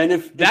 And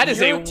if that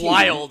is a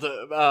wild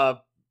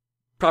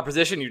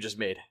proposition you just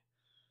made.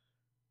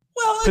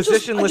 Well,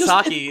 positionless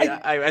hockey,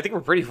 I think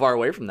we're pretty far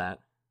away from that.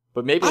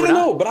 But maybe I don't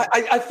know. But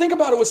I think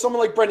about it with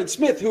someone like Brendan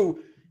Smith,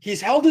 who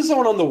he's held his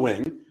own on the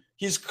wing.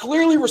 He's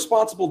clearly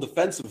responsible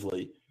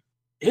defensively.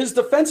 His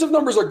defensive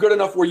numbers are good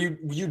enough where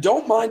you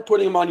don't mind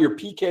putting him on your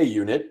PK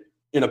unit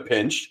in a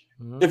pinch.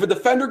 Mm-hmm. If a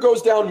defender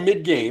goes down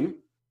mid-game,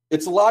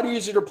 it's a lot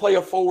easier to play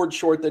a forward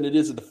short than it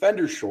is a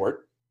defender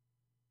short.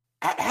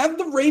 Have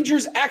the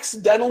Rangers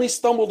accidentally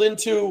stumbled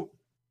into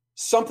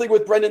something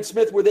with Brendan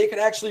Smith where they could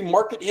actually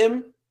market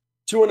him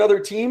to another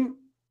team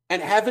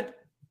and have it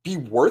be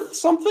worth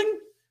something?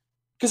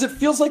 Because it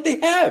feels like they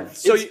have.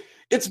 So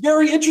it's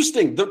very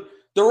interesting. The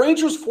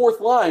Rangers'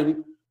 fourth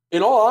line,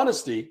 in all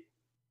honesty,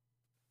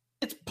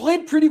 it's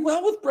played pretty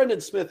well with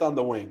Brendan Smith on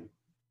the wing.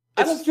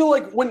 I don't feel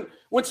like when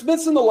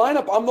Smith's in the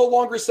lineup, I'm no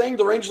longer saying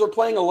the Rangers are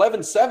playing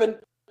 11-7.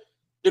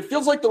 It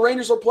feels like the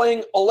Rangers are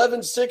playing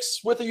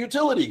 11-6 with a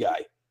utility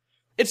guy.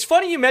 It's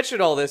funny you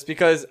mentioned all this,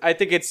 because I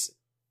think it's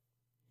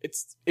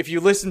if you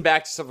listen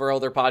back to some of our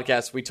older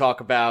podcasts, we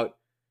talk about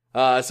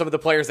some of the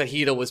players that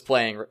Chytil was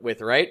playing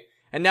with, right?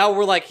 And now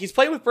we're like, he's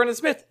playing with Brendan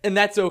Smith, and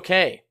that's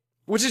okay.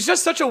 Which is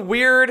just such a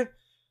weird...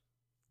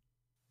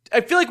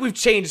 I feel like we've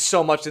changed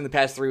so much in the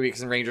past 3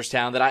 weeks in Rangers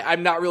Town that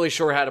I'm not really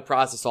sure how to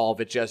process all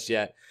of it just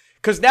yet.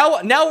 Because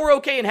now we're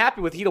okay and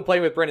happy with Chytil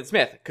playing with Brendan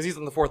Smith, because he's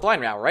on the fourth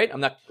line now, right? I'm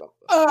not...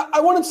 I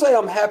wouldn't say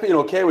I'm happy and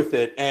okay with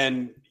it,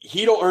 and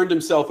Chytil earned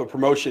himself a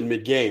promotion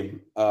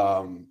mid-game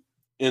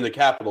in the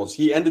Capitals.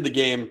 He ended the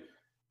game,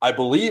 I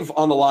believe,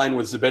 on the line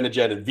with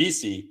Zibanejad and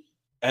Vesey,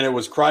 and it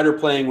was Kreider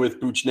playing with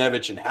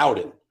Buchnevich and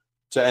Howden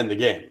to end the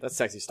game. That's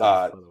sexy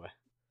stuff, by the way.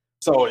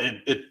 So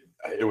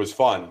it was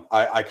fun.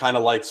 I kind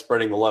of like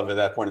spreading the love at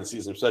that point in the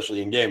season,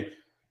 especially in game.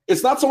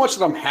 It's not so much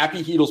that I'm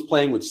happy Chytil's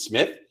playing with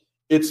Smith.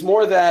 It's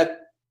more that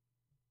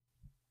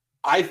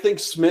I think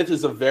Smith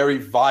is a very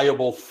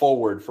viable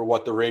forward for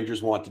what the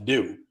Rangers want to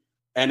do.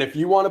 And if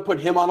you want to put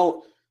him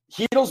on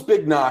Chytil's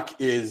big knock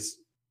is,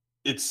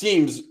 it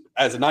seems,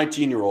 as a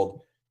 19-year-old,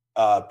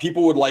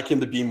 people would like him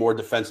to be more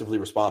defensively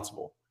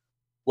responsible.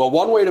 Well,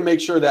 one way to make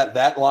sure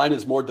that line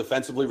is more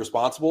defensively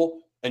responsible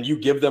and you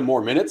give them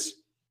more minutes,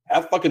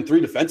 have fucking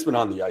 3 defensemen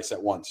on the ice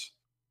at once.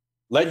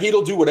 Let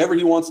Chytil do whatever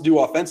he wants to do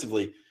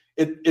offensively.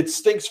 It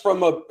stinks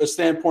from a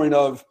standpoint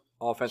of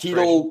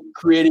Chytil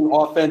creating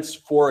offense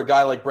for a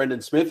guy like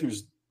Brendan Smith,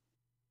 who's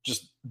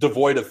just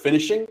devoid of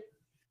finishing.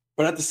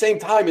 But at the same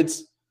time,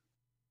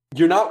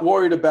 you're not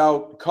worried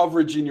about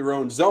coverage in your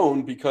own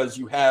zone because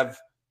you have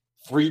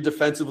 2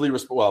 defensively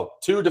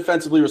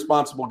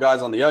responsible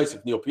guys on the ice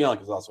if Neil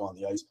Pionk is also on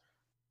the ice.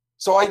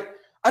 So I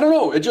don't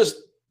know.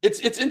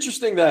 It's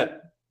interesting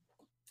that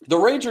the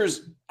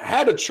Rangers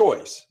had a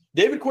choice.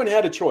 David Quinn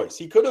had a choice.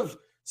 He could have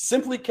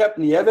simply kept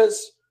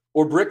Nieves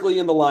or Brickley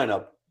in the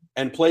lineup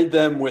and played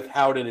them with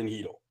Howden and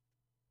Chytil.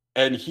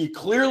 And he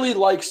clearly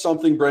likes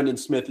something Brendan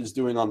Smith is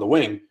doing on the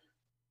wing.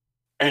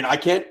 And I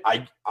can't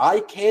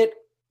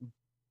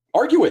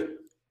argue it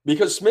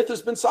because Smith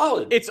has been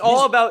solid. It's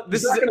all about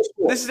this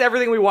is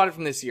everything we wanted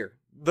from this year.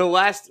 The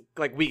last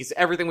weeks,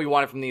 everything we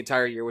wanted from the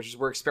entire year, which is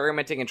we're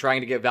experimenting and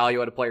trying to get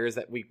value out of players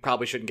that we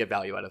probably shouldn't get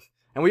value out of.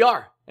 And we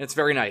are. And it's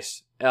very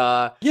nice.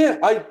 I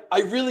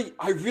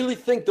really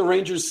think the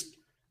Rangers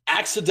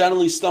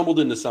accidentally stumbled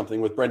into something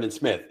with Brendan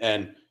Smith.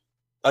 And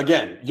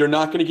again, you're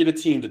not going to get a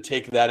team to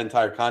take that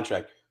entire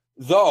contract.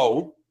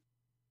 Though,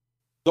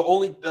 the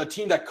only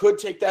team that could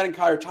take that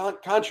entire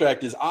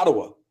contract is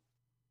Ottawa.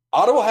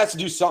 Ottawa has to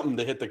do something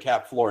to hit the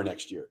cap floor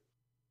next year.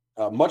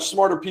 Much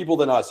smarter people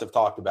than us have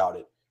talked about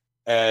it.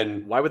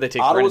 And why would they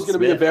take Ottawa's going to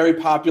be a very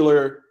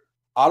popular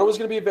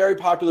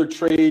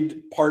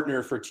trade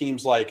partner for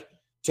teams like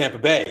Tampa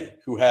Bay,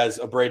 who has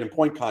a Braden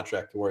Point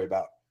contract to worry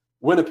about.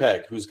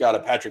 Winnipeg, who's got a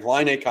Patrick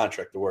Laine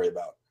contract to worry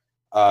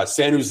about.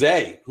 San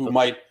Jose, who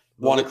might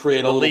want to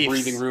create a little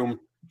breathing room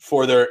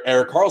for their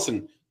Erik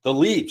Karlsson. The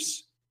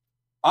Leafs.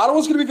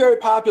 Ottawa's going to be very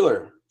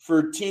popular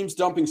for teams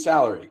dumping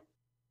salary.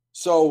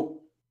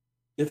 So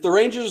if the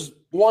Rangers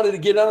wanted to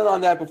get in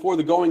on that before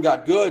the going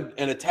got good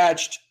and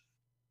attached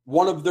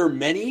one of their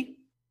many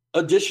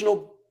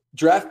additional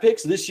draft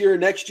picks this year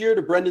and next year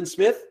to Brendan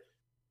Smith,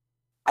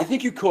 I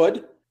think you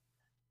could.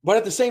 But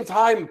at the same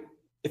time,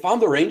 if I'm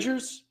the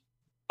Rangers,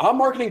 I'm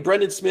marketing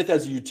Brendan Smith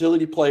as a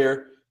utility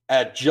player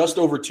at just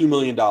over $2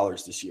 million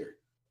this year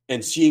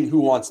and seeing who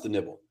wants to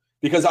nibble.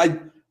 Because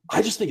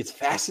I just think it's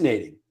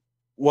fascinating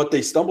what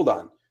they stumbled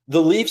on.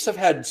 The Leafs have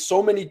had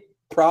so many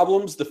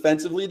problems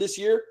defensively this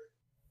year.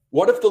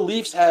 What if the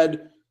Leafs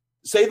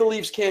say the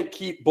Leafs can't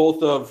keep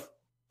both of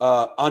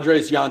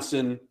Andreas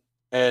Janssen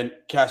and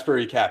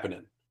Kasperi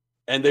Kapanen,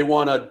 and they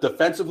want a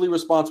defensively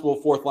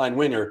responsible fourth-line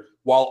winger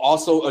while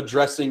also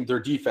addressing their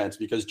defense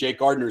because Jake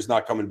Gardiner is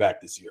not coming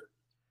back this year.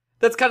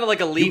 That's kind of like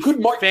a Leaf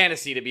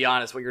fantasy, to be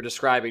honest, what you're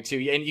describing,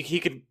 too. And he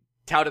could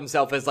tout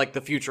himself as like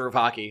the future of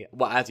hockey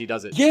as he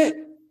does it. Yeah,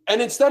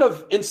 and instead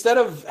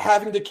of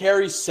having to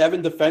carry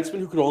 7 defensemen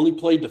who could only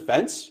play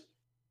defense,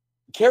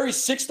 carry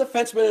 6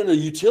 defensemen and a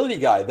utility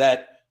guy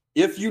that,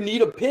 if you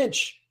need a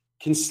pinch,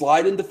 can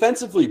slide in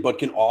defensively, but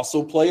can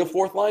also play a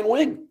fourth-line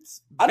wing.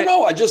 I don't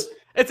know.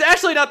 It's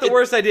actually not the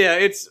worst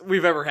idea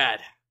we've ever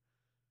had.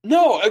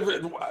 No,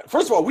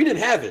 first of all, we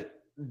didn't have it.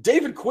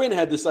 David Quinn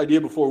had this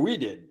idea before we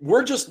did.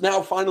 We're just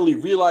now finally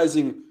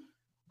realizing,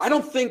 I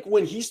don't think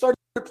when he started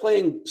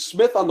playing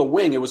Smith on the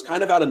wing, it was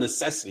kind of out of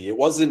necessity. It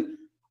wasn't,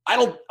 I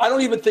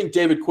don't even think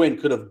David Quinn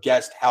could have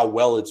guessed how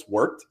well it's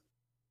worked,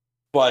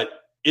 but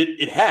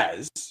it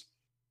has.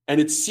 And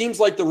it seems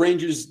like the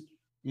Rangers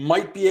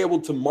might be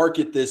able to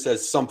market this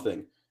as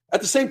something.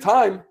 At the same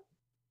time,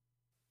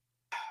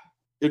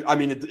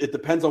 it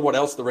depends on what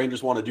else the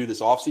Rangers want to do this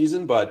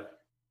offseason, but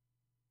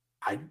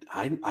I'm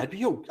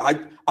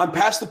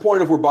past the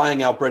point of we're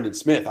buying out Brendan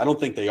Smith. I don't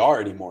think they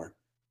are anymore.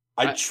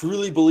 I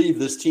truly believe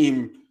this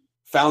team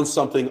found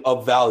something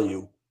of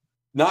value,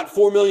 not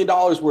 $4 million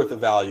worth of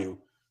value,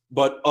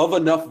 but of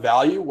enough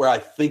value where I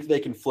think they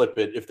can flip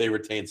it if they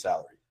retain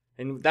salary.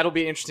 And that'll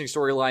be an interesting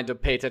storyline to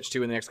pay attention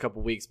to in the next couple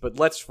of weeks. But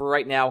let's, for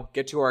right now,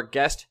 get to our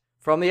guest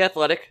from The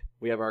Athletic.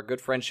 We have our good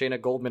friend Shayna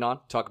Goldman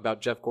on to talk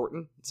about Jeff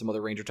Gorton and some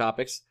other Ranger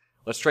topics.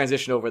 Let's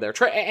transition over there.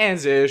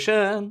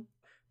 Transition.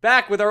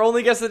 Back with our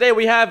only guest of the day,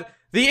 we have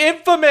the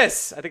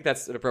infamous, I think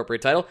that's an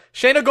appropriate title,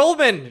 Shayna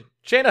Goldman.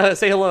 Shayna,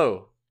 say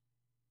hello.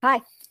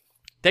 Hi.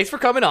 Thanks for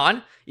coming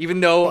on, even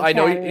though I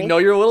know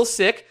you're a little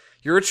sick.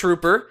 You're a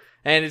trooper.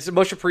 And it's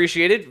much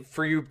appreciated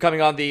for you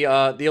coming on the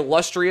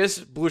illustrious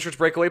Blue Shirts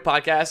Breakaway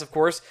podcast, of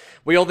course.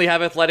 We only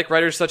have athletic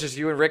writers such as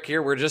you and Rick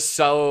here. We're just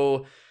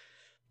so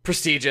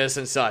prestigious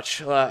and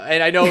such.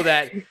 And I know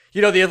that,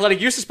 the Athletic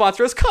used to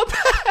sponsor us. Come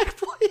back,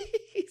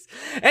 please.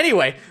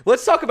 Anyway,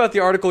 let's talk about the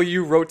article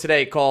you wrote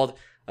today called,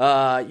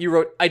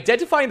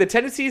 Identifying the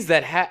Tendencies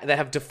that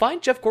have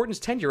defined Jeff Gorton's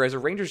tenure as a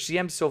Rangers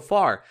GM so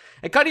far.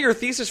 And kind of your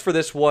thesis for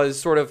this was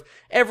sort of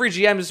every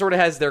GM sort of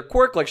has their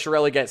quirk, like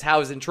Chiarelli gets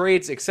housed in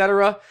trades,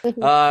 etc.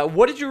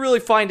 What did you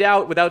really find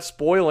out, without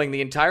spoiling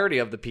the entirety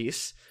of the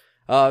piece,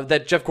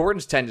 that Jeff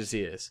Gorton's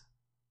tendency is?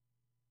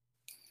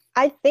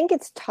 I think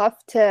it's tough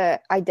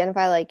to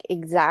identify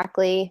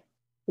exactly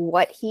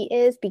what he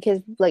is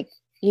because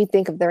you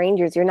think of the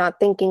Rangers, you're not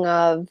thinking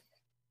of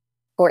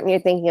Gorton,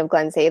 you're thinking of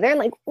Glenn Sather,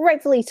 and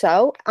rightfully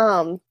so.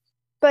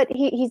 But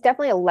he's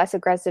definitely a less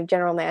aggressive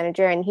general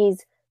manager, and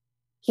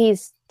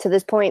he's to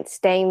this point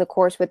staying the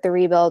course with the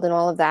rebuild and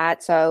all of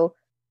that. So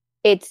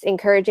it's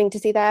encouraging to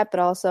see that, but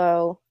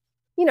also,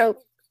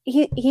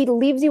 he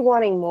leaves you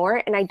wanting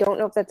more, and I don't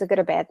know if that's a good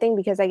or bad thing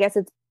because I guess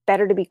it's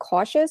better to be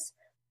cautious.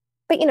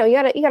 But you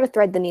gotta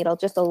thread the needle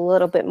just a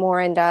little bit more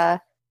and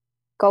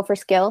go for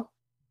skill,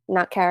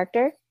 not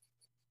character.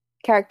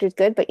 Character's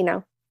good, but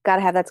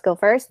gotta have that skill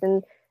first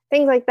and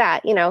things like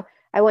that.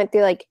 I went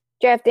through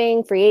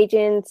drafting, free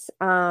agents,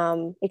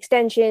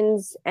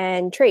 extensions,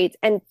 and trades.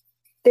 And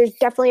there's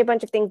definitely a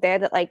bunch of things there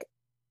that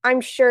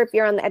I'm sure if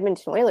you're on the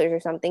Edmonton Oilers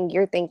or something,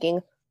 you're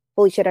thinking,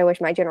 holy shit, I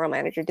wish my general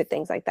manager did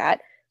things like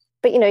that.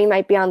 But, you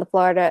might be on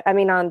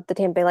the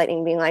Tampa Bay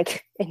Lightning being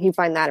and you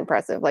find that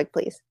impressive,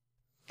 please.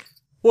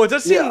 Well, it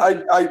does seem.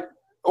 Yeah,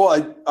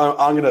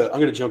 I'm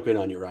gonna jump in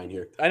on you, Ryan,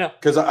 here. I know,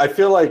 because I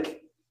feel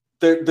like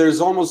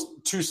there's almost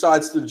two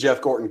sides to the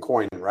Jeff Gorton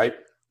coin, right?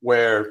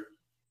 Where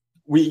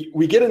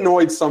we get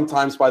annoyed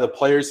sometimes by the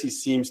players he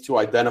seems to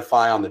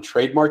identify on the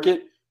trade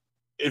market.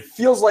 It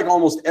feels like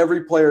almost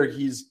every player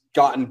he's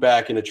gotten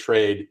back in a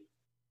trade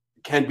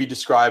can be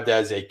described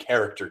as a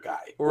character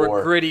guy or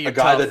a gritty, a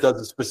guy tough. that does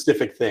a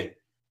specific thing.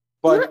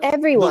 But not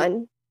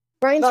everyone.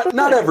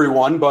 Not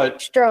everyone, but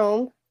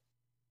Strome.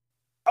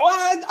 Well,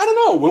 I don't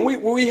know. When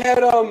we had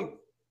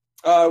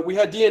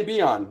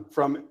DNB on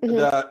from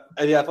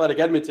the Athletic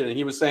Edmonton, and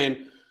he was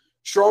saying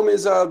Strome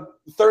is a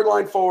third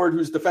line forward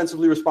who's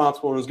defensively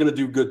responsible and who's going to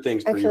do good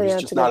things for you. He's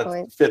just not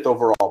a fifth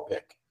overall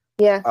pick.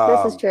 Yeah,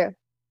 this is true.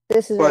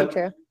 This is very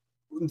true.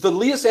 The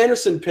Elias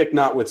Anderson pick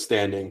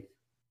notwithstanding,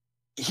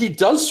 he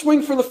does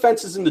swing for the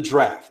fences in the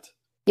draft.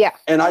 Yeah.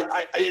 And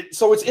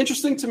so it's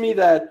interesting to me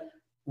that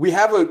we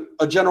have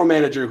a general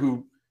manager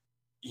who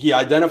he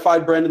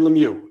identified Brandon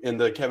Lemieux in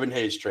the Kevin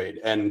Hayes trade,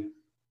 and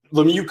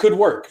Lemieux could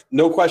work,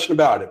 no question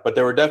about it. But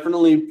there were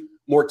definitely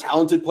more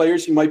talented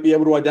players he might be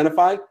able to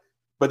identify.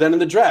 But then in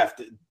the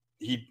draft,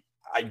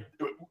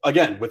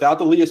 again, without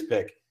the Elias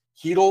pick,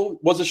 Chytil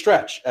was a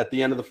stretch at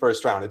the end of the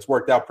first round. It's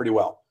worked out pretty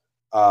well.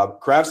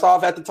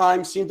 Kravtsov at the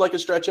time seemed like a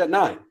stretch at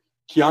 9.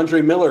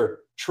 Keandre Miller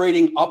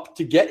trading up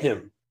to get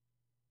him.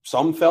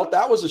 Some felt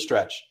that was a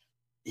stretch.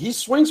 He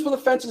swings for the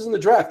fences in the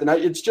draft. And I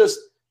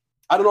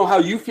don't know how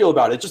you feel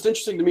about it. It's just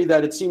interesting to me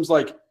that it seems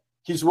like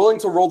he's willing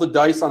to roll the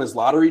dice on his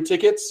lottery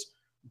tickets,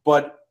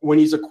 but when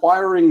he's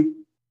acquiring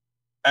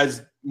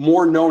as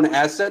more known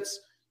assets,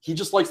 he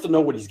just likes to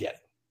know what he's getting.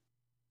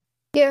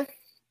 Yeah,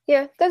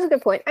 that's a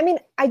good point. I mean,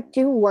 I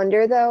do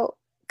wonder though,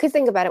 because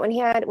think about it, when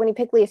he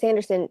picked Elias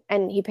Anderson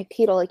and he picked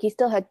Chytil, like he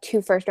still had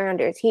 2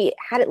 first-rounders. He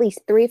had at least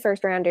 3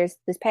 first-rounders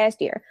this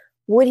past year.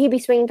 Would he be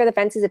swinging for the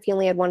fences if he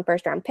only had 1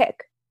 first-round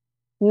pick?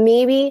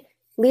 Maybe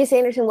Elias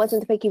Anderson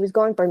wasn't the pick he was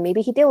going for.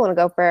 Maybe he did want to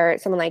go for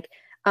someone like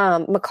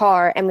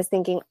Makar and was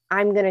thinking,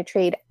 I'm going to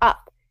trade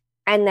up.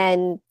 And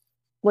then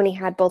when he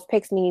had both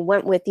picks and he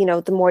went with,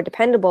 the more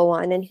dependable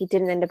one and he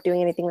didn't end up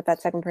doing anything with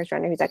that second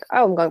first-rounder, he's like,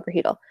 oh, I'm going for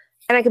Chytil.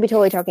 And I could be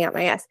totally talking out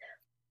my ass.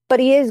 But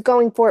he is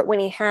going for it when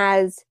he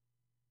has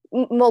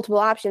multiple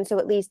options. So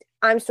at least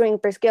I'm swinging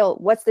for skill.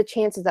 What's the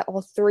chances that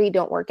all 3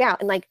 don't work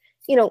out? And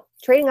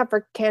trading up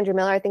for Keandre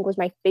Miller, I think was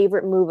my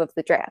favorite move of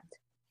the draft.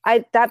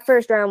 That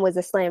first round was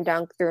a slam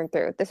dunk through and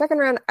through. The second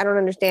round, I don't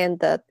understand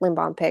the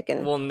Lindbaum pick.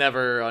 And we'll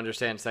never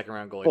understand second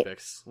round goalie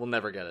picks. We'll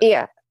never get it.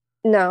 Yeah.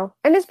 No.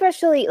 And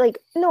especially,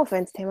 no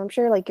offense to him. I'm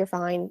sure, you're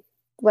fine,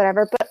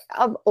 whatever. But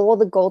of all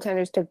the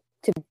goaltenders to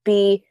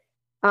be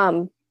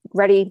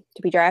ready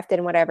to be drafted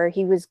and whatever,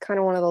 he was kind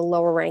of one of the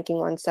lower ranking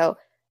ones. So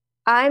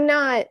I'm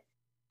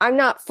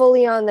not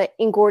fully on the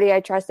in Gordy I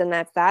trust, and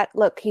that's that.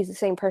 Look, he's the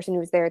same person who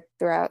was there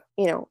throughout,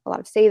 a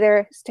lot of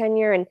Sather's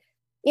tenure. And,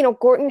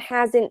 Gorton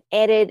hasn't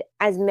added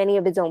as many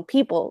of his own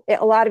people.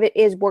 A lot of it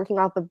is working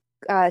off of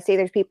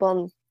Sather's people.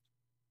 And,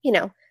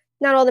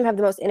 not all of them have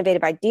the most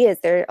innovative ideas.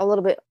 They're a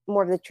little bit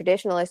more of the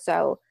traditionalists.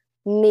 So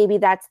maybe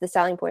that's the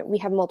selling point. We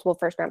have multiple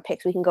first-round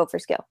picks. We can go for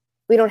skill.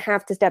 We don't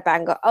have to step back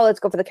and go, oh, let's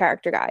go for the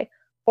character guy.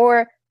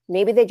 Or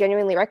maybe they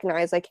genuinely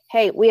recognize,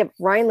 hey, we have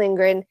Ryan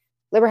Lindgren,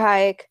 Liber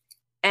Hayek,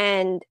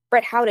 and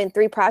Brett Howden,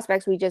 3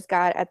 prospects we just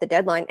got at the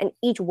deadline, and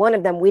each one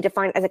of them we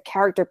define as a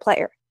character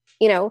player.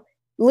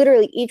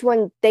 Literally each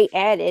one they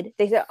added,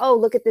 they said, oh,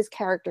 look at this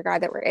character guy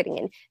that we're adding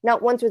in.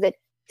 Not once was it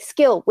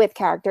skill with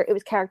character, it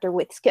was character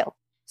with skill.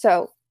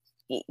 So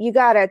you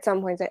got to at some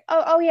point say,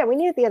 oh yeah, we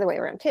need it the other way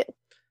around too.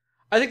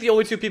 I think the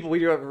only 2 people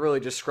we ever really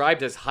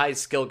described as high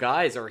skill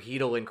guys are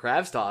Chytil and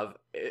Kravtsov.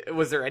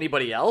 Was there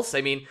anybody else?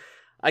 I mean,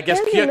 I guess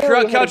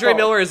Keandre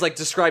Miller is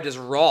described as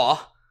raw.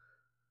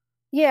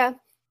 Yeah.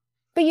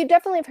 But you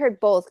definitely have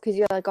heard both because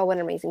you're like, oh, what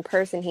an amazing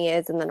person he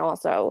is. And then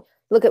also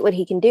look at what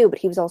he can do. But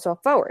he was also a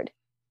forward.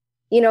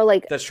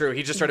 That's true.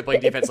 He just started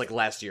playing defense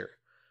last year.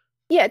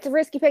 Yeah, it's a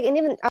risky pick. And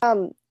even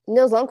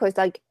Nils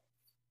Lundqvist,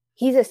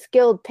 he's a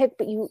skilled pick,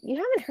 but you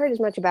haven't heard as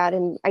much about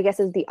him, I guess,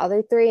 as the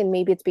other 3. And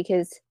maybe it's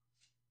because,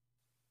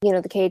 the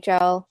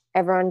KHL,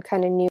 everyone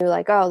kind of knew,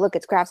 oh, look,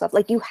 it's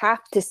Kravtsov. You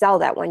have to sell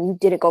that one. You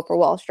didn't go for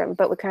Wahlstrom.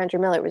 But with Keandre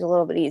Miller, it was a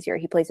little bit easier.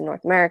 He plays in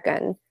North America,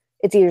 and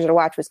it's easier to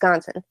watch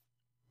Wisconsin.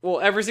 Well,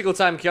 every single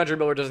time Keandre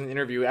Miller does an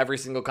interview, every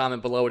single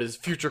comment below it is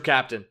future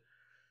captain.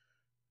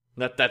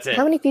 That's it.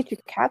 How many future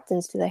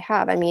captains do they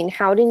have? I mean,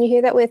 how didn't you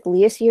hear that with?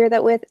 Elias, you hear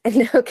that with? And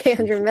now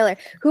Keandre Miller.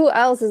 Who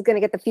else is going to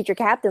get the future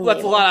captain? Well,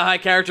 that's a lot of high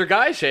character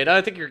guys, Shade.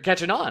 I think you're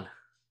catching on.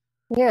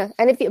 Yeah,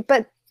 and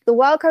but the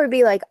wild card would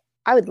be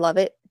I would love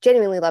it,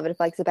 genuinely love it if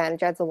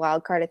Zibanejad's the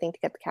wild card, I think, to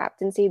get the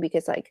captaincy,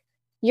 because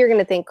you're going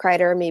to think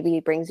Kreider, maybe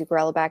he brings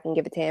Zuccarello back and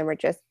give it to him, or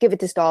just give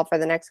it to Stahl for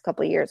the next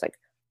couple of years.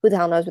 Who the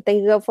hell knows what they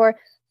could go for?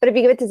 But if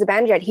you give it to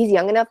Zibanejad, he's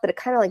young enough that it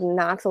kind of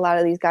knocks a lot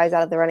of these guys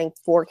out of the running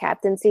for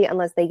captaincy,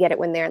 unless they get it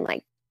when they're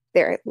in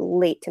their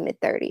late to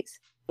mid 30s.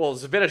 Well,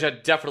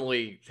 Zibanejad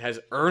definitely has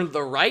earned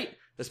the right,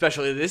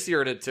 especially this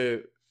year,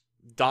 to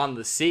don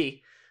the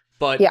C.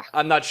 But yeah.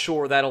 I'm not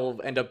sure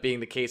that'll end up being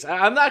the case.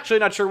 I'm actually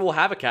not sure we'll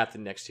have a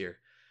captain next year.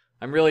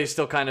 I'm really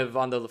still kind of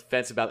on the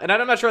fence about it. And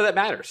I'm not sure that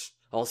matters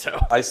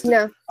also. I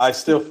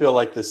still feel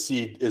like the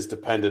seed is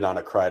dependent on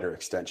a Kreider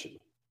extension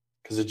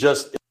because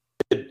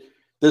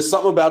there's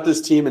something about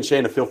this team, and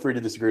Shayna, feel free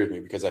to disagree with me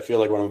because I feel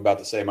like what I'm about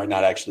to say might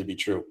not actually be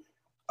true.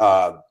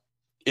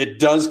 It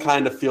does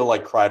kind of feel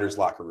like Kreider's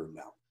locker room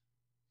now.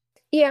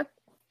 Yeah.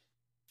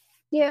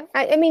 Yeah.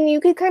 I mean, you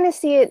could kind of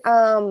see it.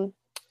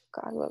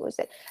 God, what was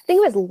it? I think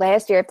it was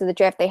last year after the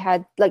draft. They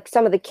had like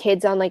some of the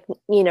kids on like,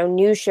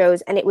 news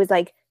shows, and it was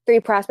like 3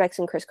 prospects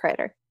and Chris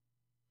Kreider.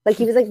 Like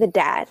he was like the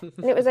dad.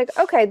 And it was like,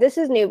 okay, this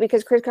is new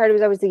because Chris Kreider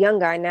was always the young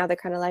guy. Now they're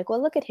kind of like,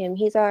 well, look at him.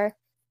 He's our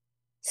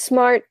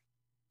smart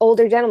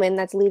older gentleman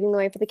that's leading the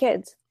way for the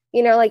kids.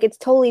 Like it's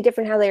totally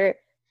different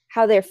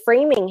how they're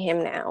framing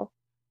him now.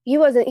 He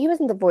wasn't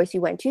the voice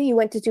you went to. You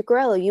went to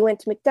Zuccarello, you went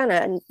to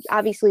McDonough, and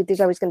obviously there's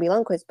always going to be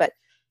Lundqvist. But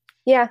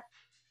yeah,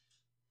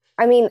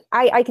 I mean,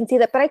 I can see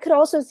that, but I could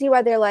also see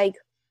why they're like,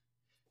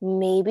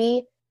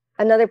 maybe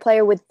another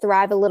player would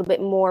thrive a little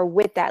bit more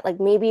with that. Like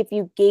maybe if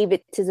you gave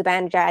it to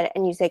Zibanejad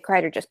and you say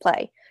Kreider just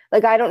play.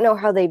 Like I don't know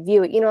how they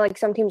view it. Like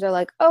some teams are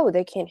like, oh,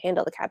 they can't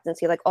handle the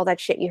captaincy. Like all that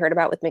shit you heard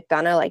about with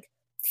McDonough, like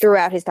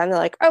throughout his time, they're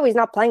like, oh, he's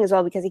not playing as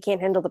well because he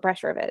can't handle the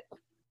pressure of it.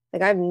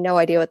 Like I have no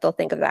idea what they'll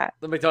think of that.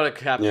 The McDonough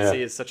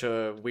captaincy is such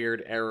a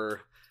weird era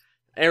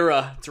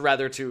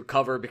to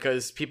cover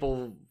because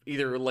people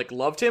either like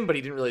loved him, but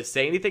he didn't really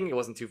say anything. He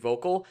wasn't too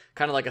vocal,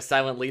 kind of like a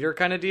silent leader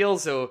kind of deal.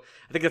 So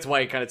I think that's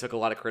why he kind of took a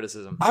lot of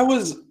criticism. I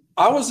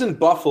was in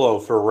Buffalo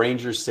for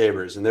Rangers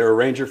Sabres, and there were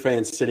Ranger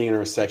fans sitting in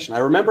our section. I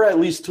remember at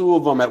least 2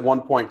 of them at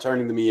one point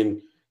turning to me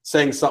and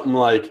saying something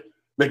like,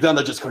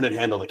 McDonough just couldn't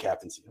handle the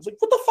captaincy. I was like,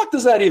 what the fuck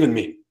does that even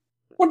mean?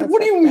 What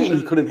do you mean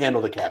he couldn't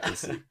handle the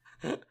captaincy?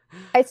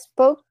 I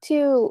spoke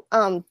to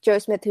Joe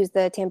Smith, who's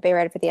the Tampa Bay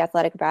writer for The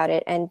Athletic, about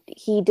it, and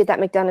he did that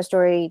McDonough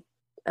story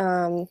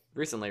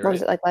recently, right? What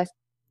was it, like last?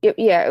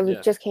 Yeah,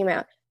 just came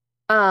out.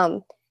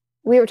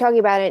 We were talking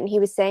about it, and he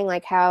was saying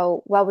like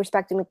how well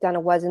respected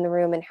McDonough was in the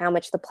room, and how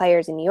much the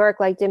players in New York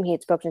liked him. He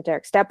had spoken to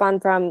Derek Stepan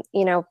for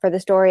the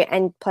story,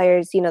 and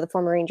players, the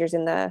former Rangers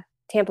in the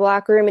Tampa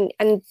locker room,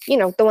 and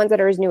the ones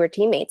that are his newer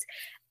teammates,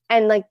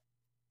 and like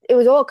it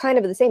was all kind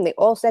of the same. They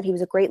all said he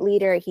was a great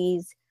leader.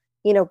 He's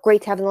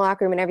great to have in the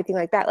locker room and everything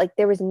like that. Like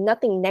there was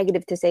nothing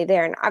negative to say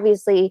there. And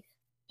obviously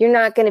you're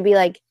not going to be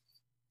like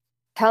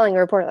telling a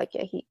reporter like,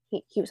 yeah,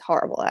 he was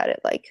horrible at it.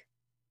 Like,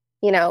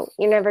 you're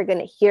never going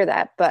to hear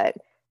that, but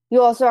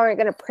you also aren't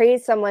going to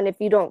praise someone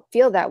if you don't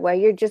feel that way.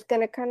 You're just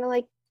going to kind of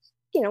like,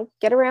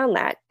 get around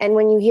that. And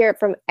when you hear it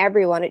from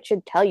everyone, it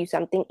should tell you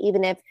something,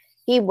 even if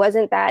he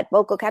wasn't that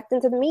vocal captain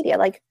to the media.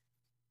 Like,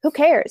 who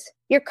cares?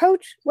 Your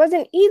coach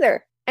wasn't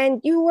either.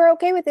 And you were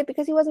okay with it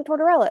because he wasn't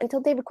Tortorella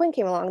until David Quinn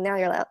came along. Now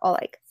you're all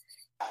like,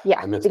 yeah.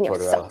 I miss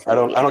Tortorella.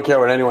 I don't care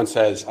what anyone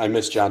says. I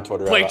miss John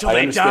Tortorella. Play till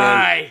they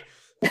die.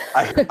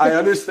 I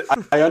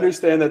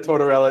understand that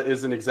Tortorella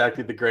isn't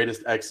exactly the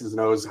greatest X's and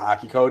O's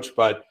hockey coach,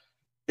 but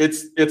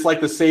it's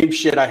like the same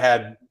shit I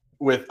had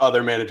with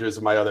other managers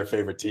of my other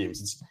favorite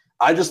teams.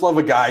 I just love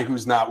a guy who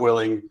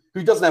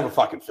doesn't have a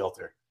fucking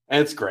filter.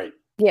 And it's great.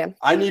 Yeah.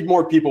 I need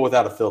more people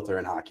without a filter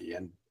in hockey.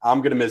 And I'm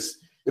going to miss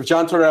 – if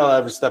John Tortorella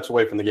ever steps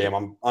away from the game,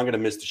 I'm going to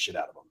miss the shit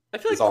out of him. I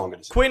feel like all I'm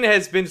gonna say. Quinn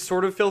has been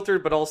sort of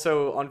filtered, but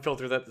also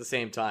unfiltered at the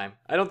same time.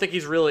 I don't think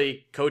he's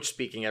really coach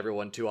speaking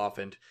everyone too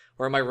often.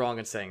 Or am I wrong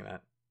in saying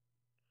that?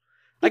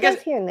 I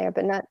guess here and there,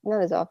 but not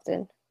as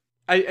often.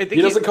 I think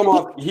he doesn't come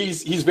off.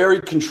 He's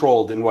very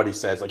controlled in what he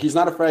says. Like he's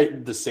not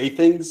afraid to say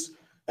things,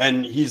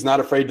 and he's not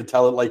afraid to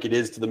tell it like it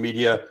is to the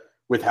media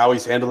with how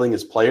he's handling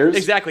his players.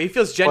 Exactly, he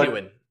feels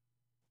genuine. But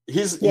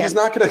he's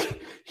not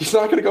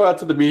gonna go out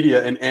to the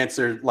media and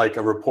answer like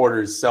a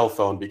reporter's cell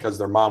phone because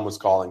their mom was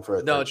calling for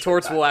it. No,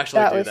 Torts will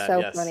actually do that. That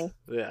was so funny.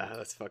 Yeah,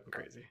 that's fucking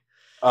crazy.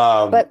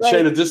 But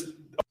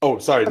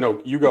Shayna, sorry, no,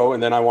 you go,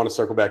 and then I want to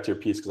circle back to your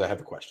piece because I have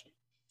a question.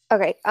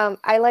 Okay,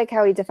 I like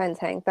how he defends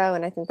Hank though,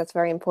 and I think that's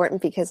very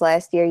important because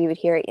last year you would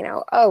hear it,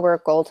 we're a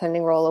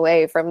goaltending roll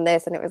away from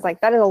this, and it was like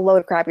that is a load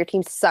of crap. Your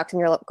team sucks, and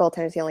your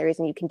goaltender is the only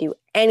reason you can do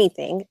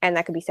anything, and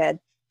that could be said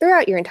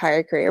throughout your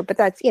entire career. But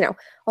that's a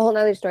whole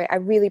nother story. I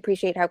really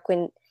appreciate how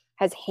Quinn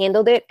has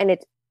handled it, and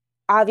it's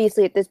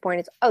obviously at this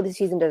point this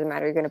season doesn't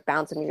matter. You're going to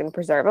bounce him, you're going to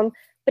preserve him.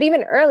 But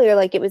even earlier,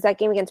 like it was that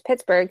game against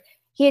Pittsburgh,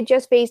 he had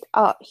just faced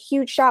a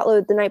huge shot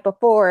load the night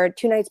before,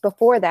 2 nights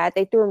before that.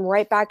 They threw him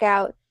right back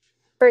out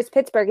versus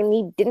Pittsburgh, and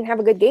he didn't have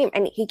a good game.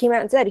 And he came out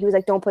and said, he was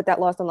like, don't put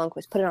that loss on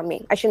Lundqvist, put it on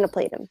me. I shouldn't have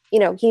played him. He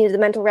needed the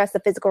mental rest, the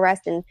physical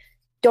rest, and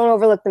don't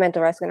overlook the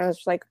mental rest. And I was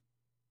just like,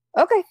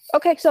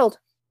 okay, sold.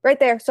 Right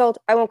there, sold.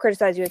 I won't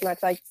criticize you as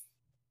much. Like,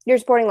 you're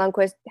supporting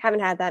Lundqvist. Haven't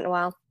had that in a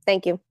while.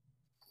 Thank you.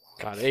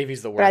 God,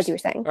 Avy's the worst. But as you were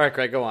saying. All right,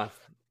 Craig, go on.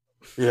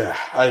 Yeah,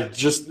 I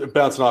just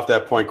bouncing off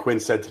that point,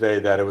 Quinn said today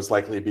that it was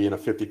likely being a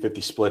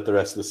 50-50 split the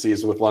rest of the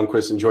season with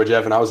Lundqvist and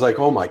Georgiev, and I was like,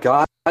 oh my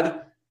God,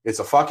 it's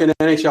a fucking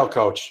NHL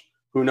coach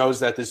who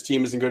knows that this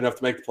team isn't good enough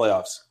to make the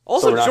playoffs.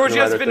 Also, so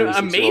Georgiev's been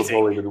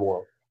amazing. In the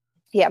world.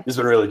 Yeah. He's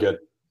been really good.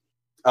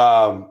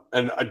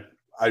 And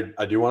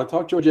I do want to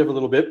talk Georgiev a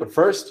little bit, but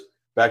first,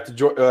 back to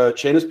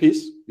Shayna's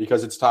piece,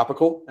 because it's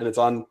topical and it's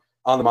on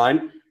the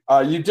mind.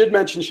 You did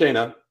mention,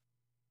 Shayna,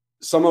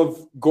 some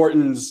of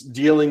Gorton's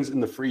dealings in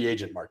the free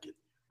agent market.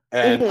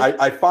 And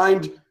I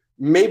find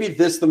maybe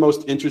this the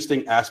most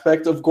interesting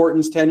aspect of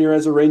Gorton's tenure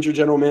as a Ranger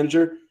general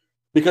manager,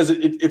 because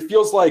it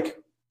feels like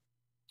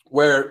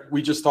where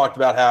we just talked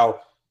about how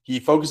he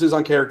focuses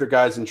on character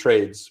guys and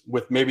trades,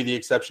 with maybe the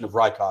exception of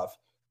Rykov.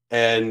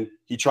 And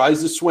he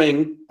tries to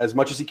swing as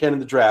much as he can in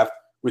the draft,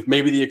 with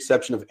maybe the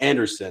exception of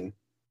Anderson.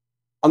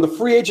 On the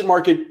free agent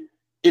market,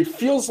 it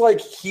feels like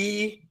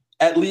he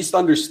at least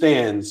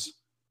understands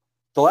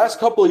the last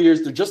couple of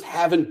years there just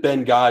haven't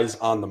been guys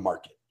on the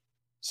market.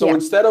 So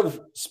instead of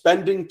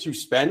spending to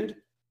spend,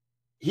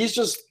 he's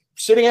just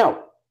sitting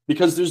out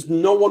because there's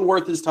no one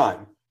worth his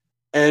time.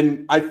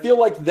 And I feel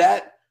like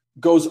that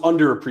goes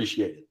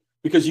underappreciated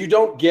because you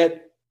don't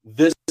get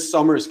this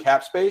summer's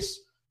cap space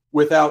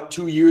without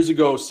 2 years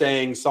ago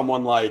saying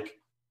someone like,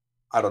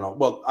 I don't know.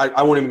 Well,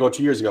 I won't even go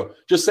 2 years ago.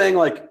 Just saying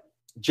like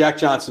Jack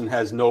Johnson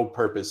has no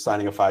purpose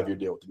signing a 5-year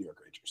deal with the New York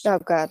Rangers. Oh,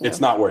 God. No. It's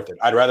not worth it.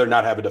 I'd rather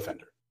not have a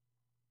defender.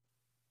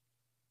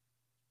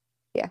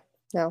 Yeah,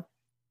 no.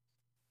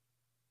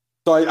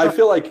 So I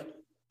feel like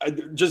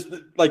just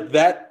like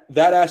that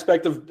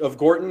aspect of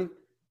Gorton,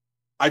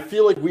 I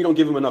feel like we don't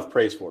give him enough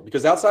praise for,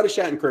 because outside of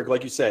Shattenkirk,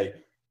 like you say,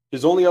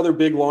 his only other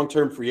big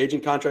long-term free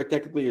agent contract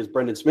technically is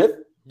Brendan Smith.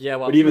 Yeah,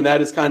 well, but even that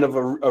is kind of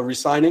a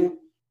re-signing.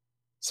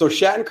 So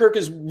Shattenkirk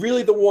is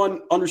really the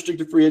one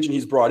unrestricted free agent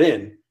he's brought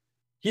in.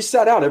 He's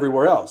sat out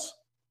everywhere else.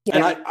 Yeah.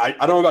 And I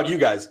don't know about you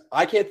guys.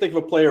 I can't think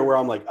of a player where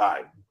I'm like,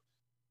 God,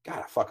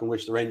 I fucking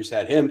wish the Rangers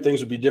had him. Things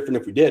would be different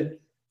if we did.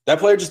 That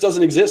player just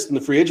doesn't exist in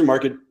the free agent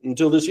market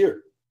until this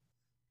year.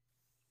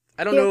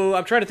 I don't know.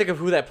 I'm trying to think of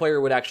who that player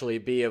would actually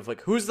be. Of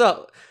like, who's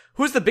the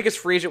biggest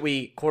free agent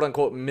we quote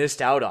unquote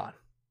missed out on?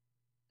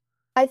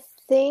 I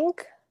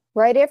think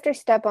right after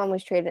Stepan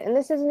was traded, and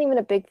this isn't even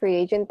a big free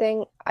agent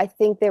thing, I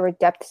think there were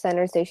depth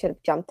centers they should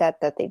have jumped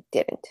at that they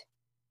didn't.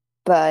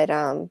 But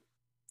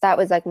that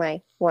was like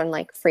my one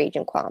like free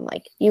agent qualm.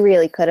 Like you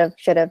really could have,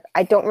 should have.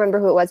 I don't remember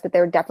who it was, but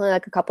there were definitely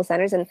like a couple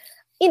centers, and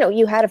you know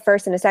you had a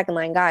first and a second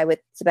line guy with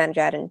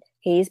Zibanejad and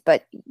Hayes,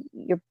 but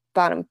your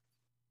bottom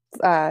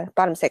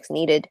six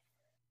needed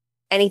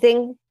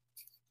anything.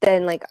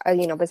 Then like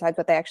besides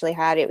what they actually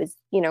had, it was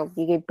you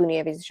gave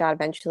Bunievic a shot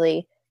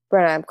eventually.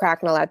 Brennan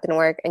Cracknell, that didn't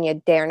work, and you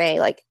had Darnay.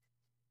 Like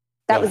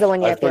that was the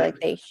one I feel like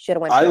they should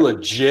have went. I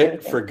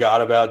legit forgot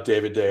about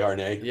David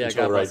Desharnais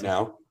until right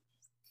now.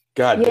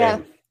 God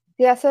damn.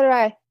 Yeah, so did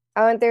I.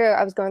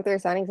 I was going through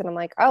signings, and I'm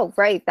like, oh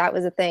right, that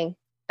was a thing.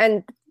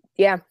 And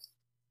yeah,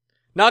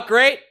 not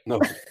great. No,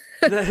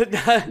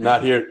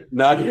 not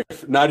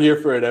here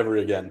for it ever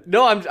again.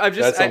 No,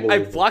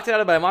 I've blocked it out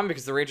of my mind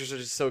because the Rangers are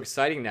just so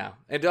exciting now.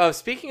 And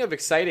speaking of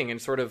exciting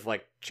and sort of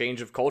like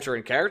change of culture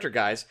and character,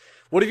 guys,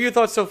 what have you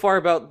thought so far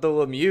about the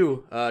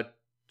Lemieux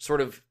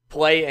sort of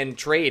play and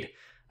trade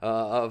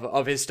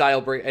of his style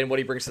and what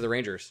he brings to the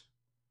Rangers?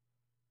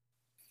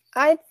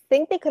 I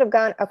think they could have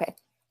gone. Okay,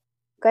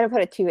 I'm gonna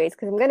put it two ways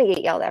because I'm gonna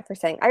get yelled at for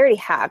saying I already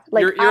have.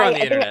 Like you're on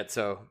the internet,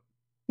 so.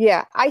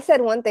 Yeah, I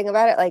said one thing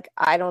about it, like,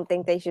 I don't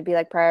think they should be,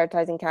 like,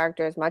 prioritizing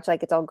character as much,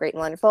 like, it's all great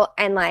and wonderful,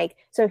 and, like,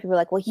 some people are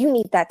like, well, you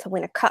need that to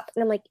win a cup,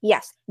 and I'm like,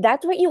 yes,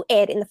 that's what you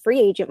add in the free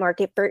agent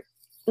market for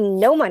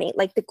no money,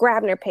 like the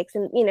Grabner picks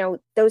and,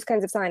 those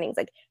kinds of signings,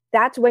 like,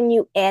 that's when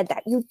you add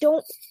that. You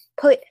don't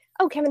put,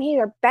 Kevin Hayes,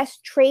 our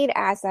best trade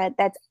asset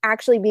that's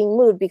actually being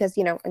moved, because,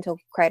 until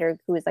Kreider,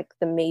 who is, like,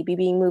 the maybe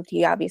being moved,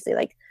 he obviously,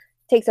 like,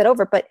 takes that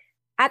over, but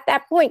at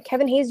that point,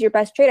 Kevin Hayes is your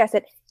best trade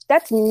asset.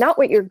 That's not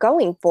what you're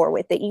going for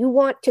with it. You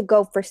want to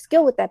go for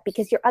skill with that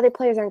because your other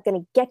players aren't going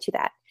to get you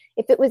that.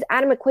 If it was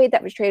Adam McQuaid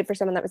that was traded for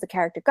someone that was a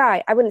character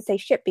guy, I wouldn't say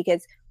shit,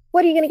 because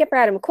what are you going to get for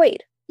Adam McQuaid?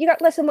 You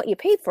got less than what you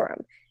paid for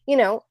him.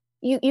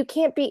 You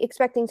can't be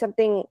expecting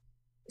something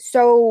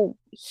so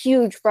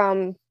huge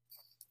from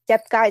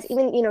depth guys.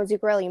 Even,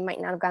 Zuccarelli, you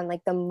might not have gotten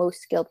like the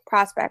most skilled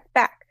prospect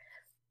back.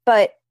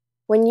 But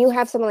when you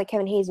have someone like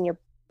Kevin Hayes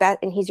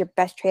and he's your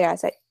best trade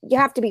asset, you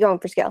have to be going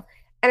for skill.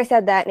 And I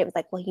said that, and it was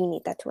like, well, you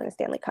need that to win a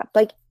Stanley Cup.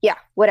 Like, yeah,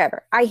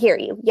 whatever. I hear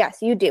you. Yes,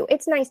 you do.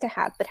 It's nice to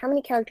have, but how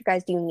many character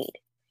guys do you need?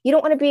 You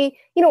don't want to be,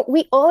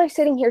 we all are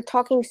sitting here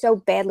talking so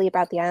badly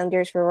about the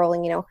Islanders for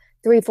rolling,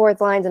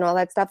 3/4 lines and all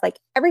that stuff. Like,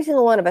 every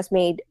single one of us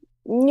made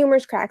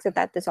numerous cracks at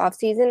that this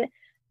offseason.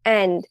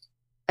 And,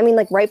 I mean,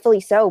 like, rightfully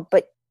so.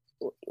 But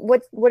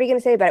what are you going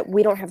to say about it?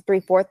 We don't have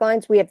 3/4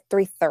 lines. We have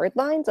 3/3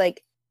 lines.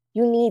 Like,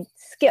 you need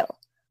skill.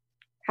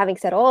 Having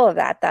said all of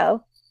that,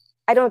 though,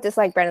 I don't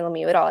dislike Brendan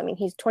Lemieux at all. I mean,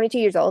 he's 22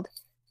 years old,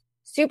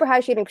 super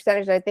high shooting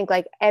percentage. I think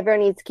like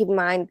everyone needs to keep in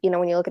mind,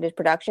 when you look at his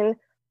production,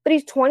 but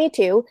he's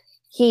 22.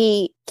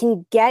 He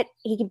can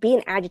be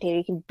an agitator.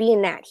 He can be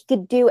in that. He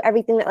could do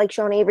everything that like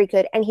Sean Avery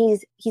could. And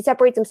he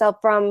separates himself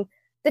from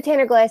the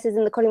Tanner Glasses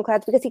and the Cody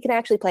McLeods because he can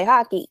actually play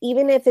hockey.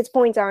 Even if his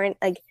points aren't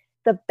like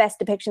the best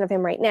depiction of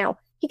him right now,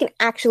 he can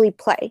actually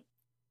play,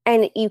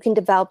 and you can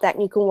develop that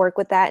and you can work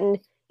with that. And,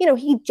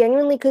 he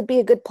genuinely could be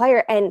a good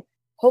player, and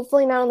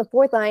hopefully not on the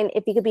fourth line.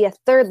 If he could be a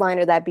third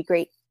liner, that'd be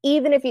great.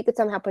 Even if he could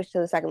somehow push to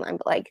the second line,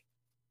 but like,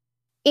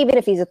 even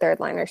if he's a third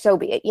liner, so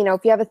be it.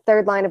 If you have a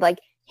third line of like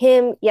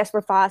him, Jesper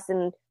Foss,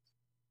 and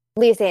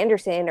Elias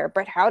Anderson or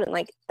Brett Howden.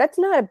 Like, that's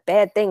not a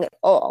bad thing at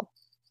all.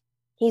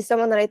 He's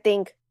someone that I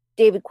think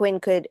David Quinn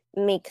could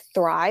make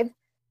thrive.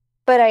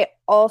 But I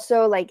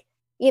also, like,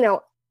 you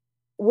know,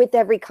 with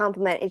every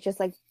compliment, it's just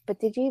like, but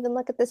did you even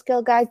look at the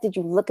skill guys? Did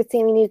you look at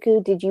Sami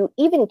Niku? Did you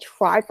even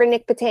try for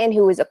Nick Petan,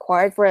 who was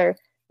acquired for,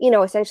 you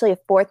know, essentially a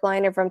fourth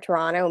liner from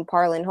Toronto and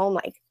Par Lindholm?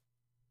 Like,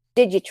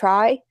 did you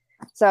try?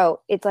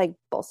 So it's like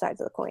both sides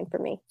of the coin for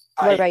me.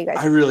 What about you guys?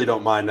 I really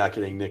don't mind not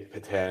getting Nick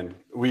Petan.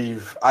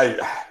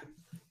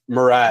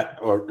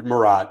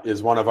 Murat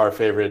is one of our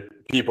favorite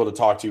people to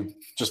talk to,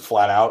 just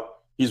flat out.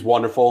 He's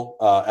wonderful,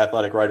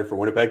 athletic writer for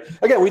Winnipeg.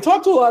 Again, we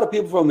talked to a lot of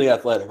people from the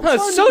Athletic.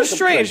 It's so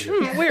strange.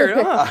 Weird.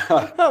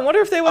 I wonder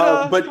if they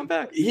would come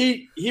back.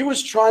 He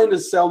was trying to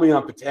sell me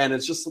on Petan.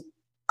 It's just,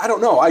 I don't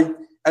know.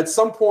 At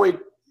some point,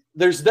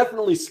 there's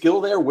definitely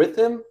skill there with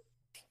him.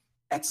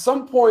 At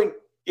some point,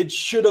 it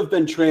should have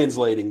been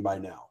translating by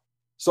now.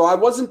 So I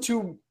wasn't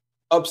too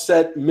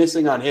upset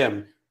missing on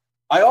him.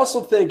 I also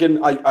think,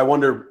 and I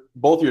wonder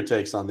both your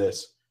takes on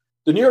this,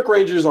 the New York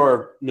Rangers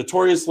are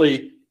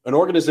notoriously an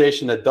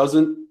organization that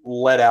doesn't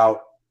let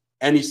out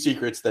any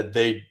secrets that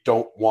they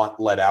don't want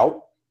let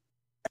out.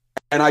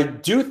 And I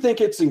do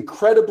think it's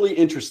incredibly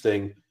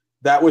interesting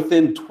that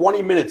within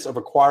 20 minutes of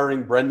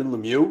acquiring Brendan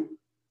Lemieux,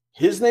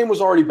 his name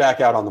was already back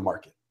out on the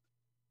market.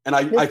 And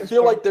I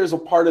feel like there's a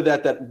part of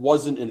that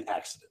wasn't an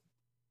accident.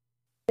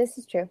 This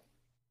is true.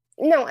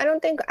 No, I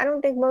don't think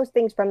most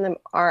things from them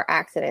are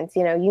accidents.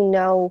 You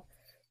know,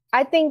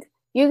 I think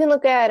you can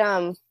look at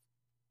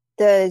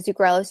the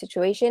Zuccarello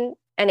situation,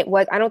 and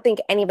I don't think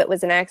any of it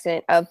was an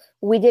accident of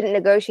we didn't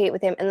negotiate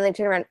with him, and then they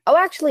turn around, oh,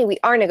 actually, we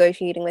are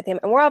negotiating with him,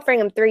 and we're offering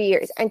him 3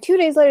 years. And 2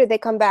 days later, they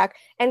come back,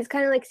 and it's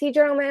kind of like, see,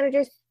 general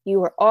managers, you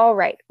were all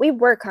right. We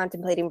were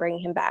contemplating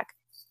bringing him back.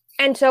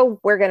 And so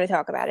we're going to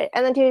talk about it.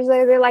 And then 2 days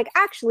later, they're like,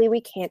 actually,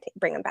 we can't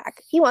bring him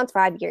back. He wants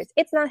 5 years.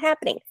 It's not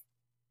happening.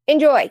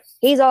 Enjoy.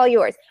 He's all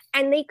yours.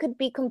 And they could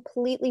be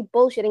completely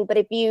bullshitting, but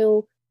if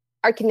you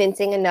are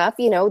convincing enough,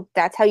 you know,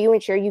 that's how you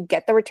ensure you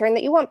get the return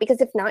that you want.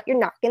 Because if not, you're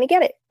not going to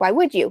get it. Why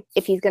would you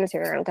if he's going to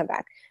turn around and come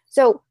back?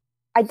 So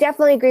I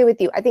definitely agree with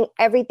you. I think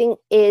everything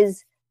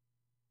is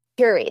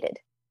curated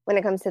when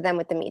it comes to them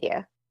with the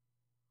media.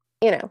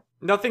 You know,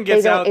 nothing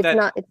gets out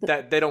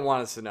that they don't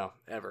want us to know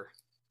ever.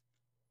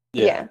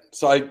 Yeah.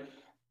 So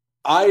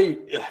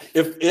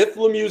if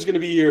Lemieux is going to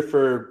be here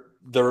for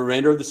the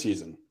remainder of the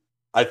season,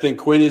 I think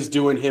Quinn is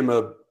doing him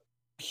a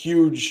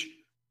huge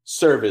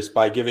service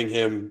by giving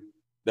him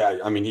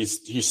that. I mean, he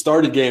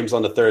started games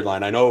on the third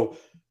line. I know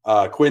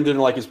Quinn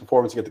didn't like his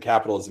performance against the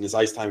Capitals and his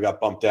ice time got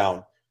bumped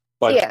down,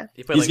 but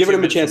he's giving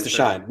him a chance to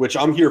shine, which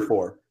I'm here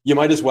for. You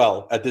might as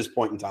well at this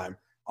point in time.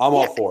 I'm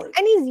all for it.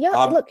 And he's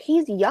young. Look,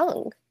 he's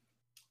young.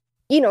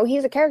 You know,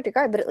 he's a character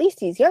guy, but at least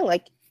he's young.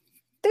 Like,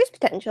 there's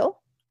potential.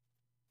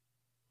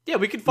 Yeah,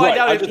 we could find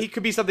out if he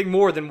could be something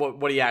more than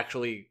what he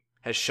actually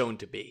has shown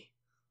to be.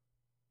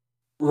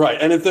 Right,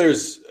 and if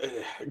there's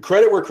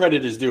credit where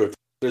credit is due, if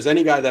there's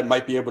any guy that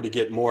might be able to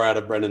get more out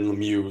of Brendan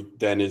Lemieux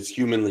than is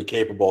humanly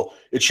capable,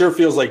 it sure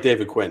feels like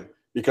David Quinn,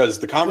 because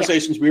the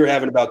conversations we were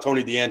having about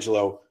Tony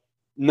DeAngelo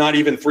not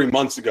even 3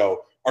 months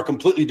ago are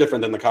completely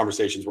different than the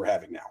conversations we're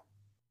having now.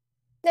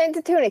 And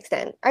to an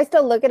extent. I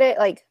still look at it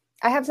like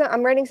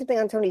I'm writing something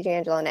on Tony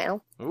DeAngelo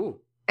now. Ooh.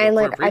 And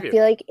like I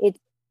feel like it's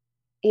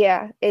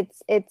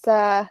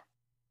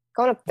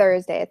going up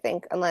Thursday, I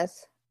think,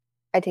 unless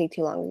I take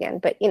too long again.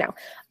 But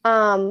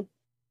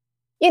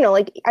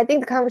like I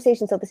think the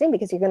conversation's still the same,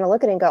 because you're going to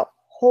look at it and go,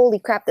 holy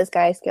crap, this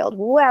guy is skilled.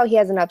 Wow, he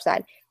has an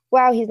upside.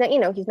 Wow, he's not,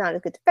 he's not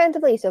as good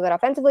defensively, he's still good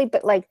offensively,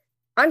 but like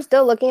I'm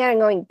still looking at it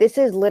and going, this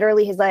is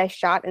literally his last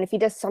shot. And if he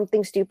does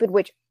something stupid,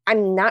 which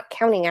I'm not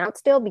counting out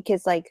still,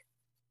 because like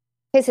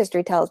his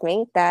history tells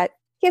me that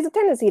he has a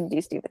tendency to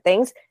do stupid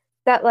things,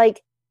 that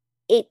like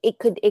it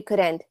could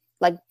end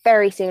like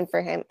very soon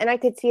for him. And I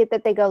could see it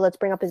that they go, let's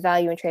bring up his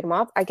value and trade him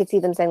off. I could see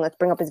them saying, let's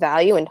bring up his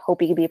value and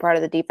hope he can be a part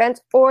of the defense,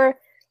 or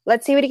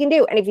let's see what he can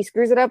do. And if he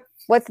screws it up,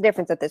 what's the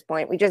difference at this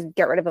point? We just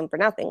get rid of him for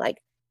nothing.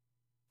 Like,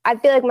 I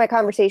feel like my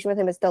conversation with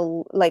him is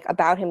still like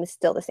about him is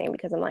still the same,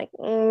 because I'm like,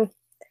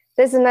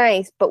 this is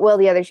nice, but will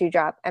the other shoe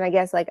drop? And I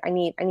guess like I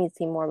need to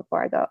see more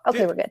before I go,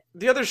 okay, we're good.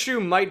 The other shoe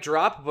might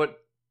drop, but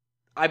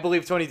I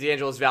believe Tony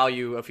DeAngelo's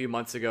value a few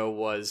months ago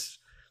was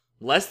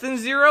less than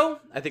zero.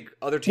 I think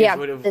other teams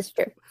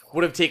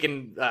would have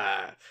taken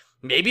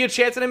maybe a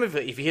chance on him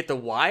if he hit the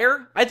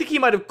wire. I think he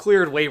might have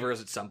cleared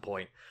waivers at some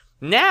point.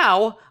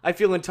 Now, I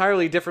feel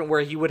entirely different,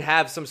 where he would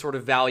have some sort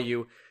of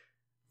value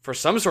for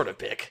some sort of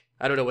pick.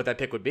 I don't know what that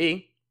pick would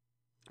be.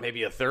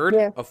 Maybe a third,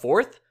 a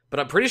fourth. But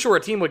I'm pretty sure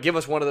a team would give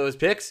us one of those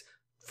picks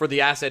for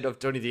the asset of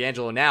Tony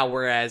DeAngelo now,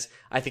 whereas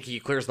I think he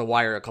clears the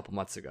wire a couple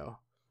months ago.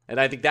 And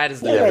I think that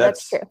is the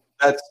that's true.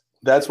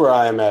 That's where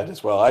I am at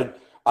as well.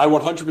 I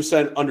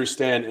 100%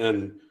 understand,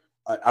 and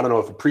I don't know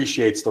if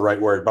appreciate's the right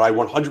word, but I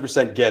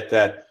 100% get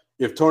that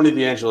if Tony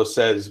DeAngelo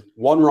says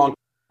one wrong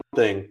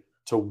thing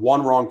to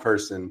one wrong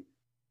person,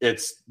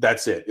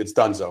 that's it. It's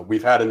donezo.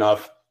 We've had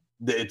enough.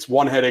 It's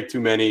one headache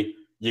too many.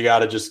 You got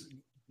to just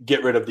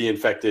get rid of the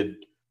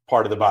infected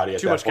part of the body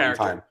at that point in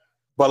time.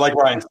 But like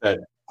Ryan said,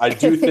 I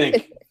do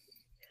think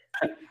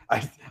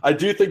I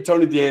do think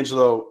Tony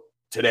DeAngelo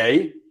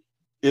today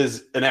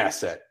is an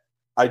asset.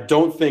 I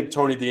don't think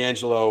Tony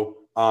DeAngelo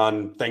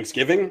on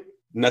Thanksgiving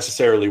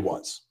necessarily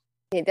was.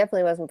 It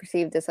definitely wasn't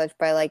perceived as such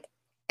by like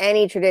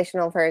any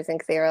traditional person,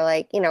 because they were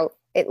like,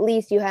 at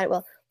least you had,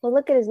 well,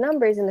 look at his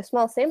numbers in a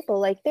small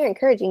sample. Like, they're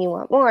encouraging you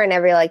want more. And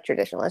every like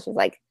traditionalist was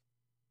like,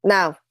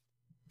 no,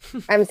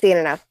 I'm seeing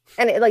enough.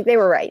 And they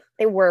were right.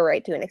 They were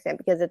right to an extent,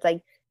 because it's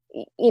like,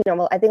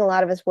 I think a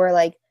lot of us were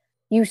like,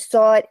 you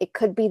saw it, it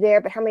could be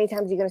there, but how many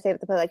times are you going to say it at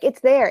the play? Like,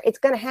 it's there, it's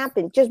going to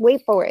happen. Just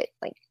wait for it.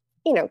 Like,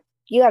 you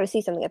got to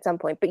see something at some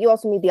point, but you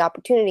also need the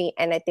opportunity.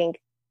 And I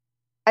think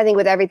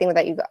with everything with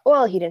that, you go,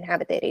 well, he didn't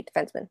have it. They had 8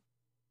 defensemen.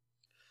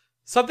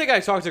 Something I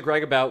talked to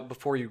Greg about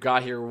before you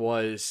got here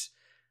was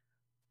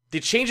the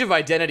change of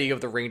identity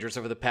of the Rangers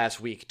over the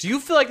past week. Do you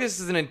feel like this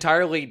is an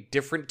entirely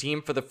different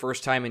team for the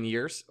first time in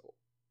years?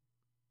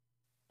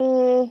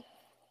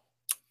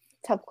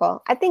 Tough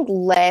call. I think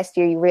last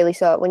year you really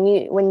saw it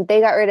when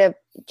they got rid of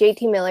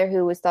JT Miller,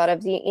 who was thought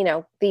of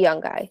the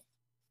young guy,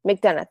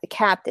 McDonough, the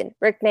captain,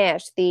 Rick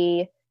Nash,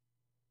 the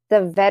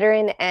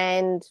veteran,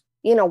 and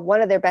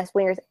one of their best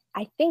wingers.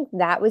 I think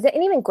that was it.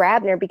 And even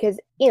Grabner, because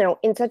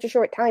in such a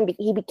short time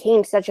he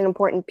became such an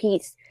important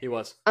piece. He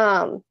was.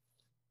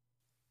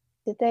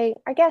 Did they?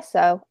 I guess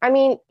so. I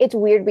mean, it's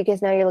weird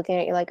because now you're looking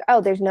at it, you're like,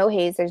 oh, there's no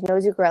Hayes, there's no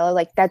Zuccarello.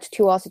 Like, that's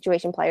 2 all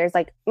situation players.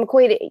 Like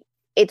McQuaid,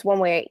 it's one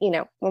way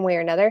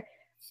or another.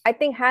 I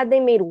think had they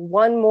made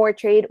one more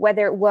trade,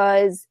 whether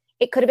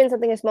it could have been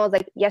something as small as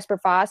like Jesper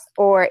Fast,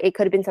 or it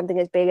could have been something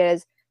as big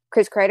as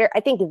Chris Kreider,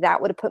 I think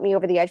that would have put me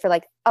over the edge for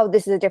like, oh,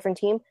 this is a different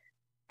team.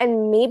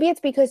 And maybe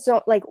it's because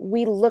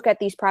we look at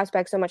these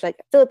prospects so much, like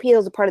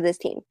Filipino's a part of this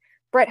team,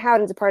 Brett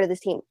Howden's a part of this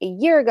team. A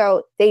year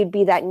ago, they'd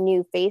be that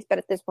new face, but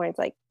at this point, it's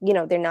like,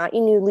 they're not.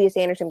 You knew Elias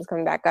Anderson was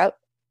coming back up.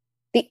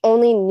 The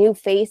only new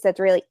face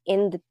that's really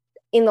in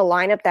the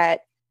lineup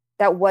that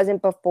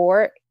wasn't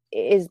before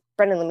is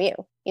Brendan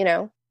Lemieux.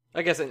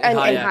 I guess and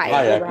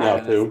Hayek now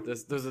too.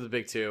 Those are the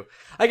big two.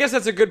 I guess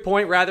that's a good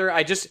point. Rather,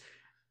 I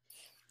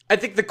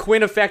think the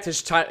Quinn effect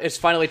has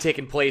finally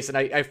taken place, and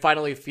I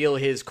finally feel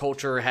his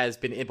culture has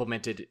been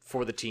implemented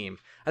for the team.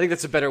 I think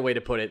that's a better way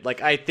to put it.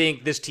 Like, I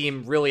think this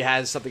team really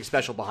has something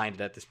special behind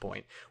it at this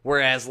point.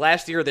 Whereas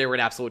last year, they were an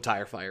absolute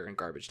tire fire and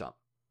garbage dump.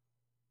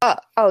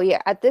 Oh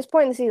yeah. At this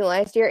point in the season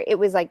last year, it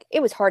was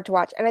hard to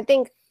watch. And I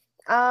think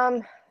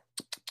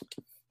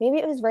maybe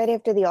it was right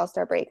after the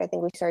All-Star break. I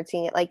think we started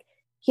seeing it. Like,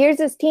 here's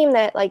this team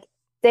that, like,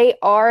 they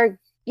are,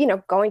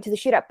 going to the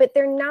shootout, but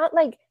they're not,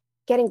 like,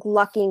 getting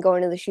lucky and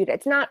going to the shootout.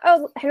 It's not,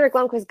 oh, Henrik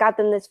Lundqvist got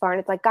them this far, and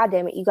it's like, God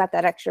damn it, you got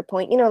that extra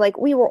point. Like,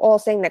 we were all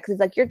saying that because it's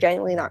like, you're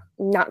genuinely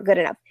not good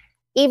enough.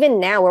 Even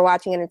now we're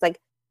watching and it's like,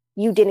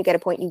 you didn't get a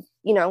point,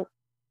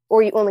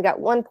 or you only got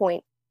 1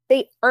 point.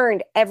 They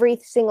earned every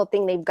single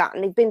thing they've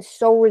gotten. They've been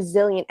so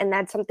resilient, and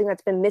that's something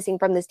that's been missing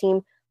from this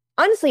team,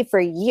 honestly, for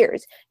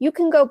years. You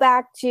can go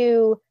back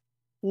to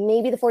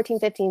maybe the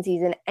 14-15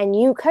 season, and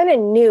you kind of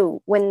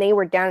knew when they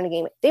were down in a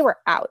game, they were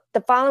out.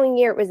 The following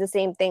year, it was the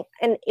same thing,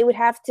 and it would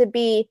have to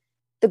be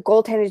the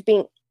goaltenders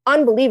being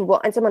unbelievable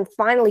and someone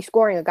finally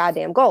scoring a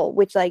goddamn goal,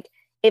 which, like,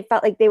 it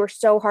felt like they were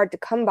so hard to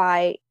come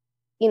by,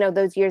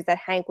 those years that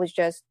Hank was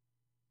just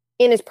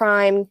in his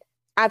prime,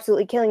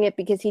 absolutely killing it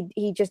because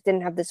he just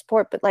didn't have the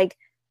support. But, like,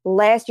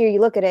 last year,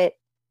 you look at it,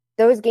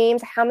 those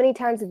games, how many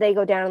times did they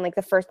go down in, like,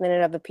 the first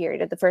minute of a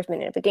period, at the first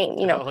minute of a game?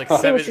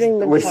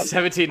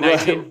 17,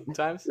 19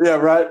 times? Yeah,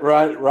 right.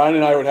 Ryan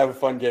and I would have a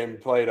fun game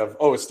played of,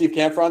 is Steve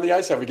Kampfer on the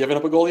ice? Have we given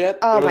up a goal yet?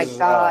 Oh, my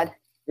God.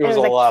 It was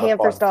a lot of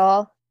fun.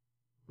 Stall.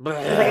 I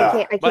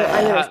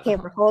know it's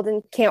Kampfer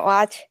Holden. Can't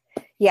watch.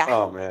 Yeah.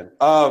 Oh, man.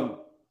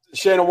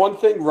 Shanna, one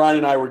thing Ryan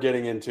and I were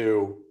getting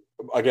into,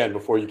 again,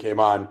 before you came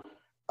on,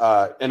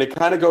 and it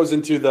kind of goes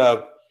into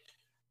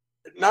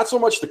not so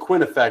much the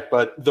Quinn effect,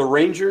 but the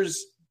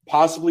Rangers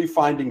possibly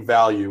finding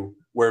value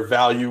where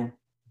value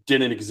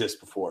didn't exist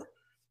before.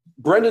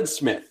 Brendan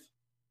Smith,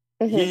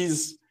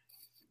 he's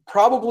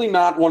probably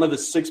not one of the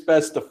 6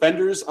 best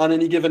defenders on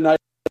any given night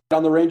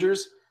on the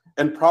Rangers,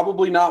 and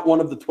probably not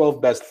one of the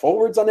 12 best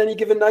forwards on any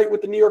given night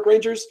with the New York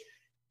Rangers.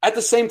 At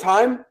the same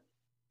time,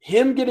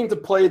 him getting to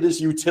play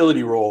this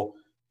utility role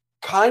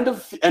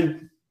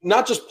and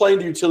not just playing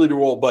the utility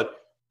role, but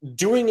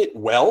doing it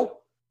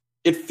well,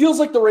 it feels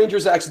like the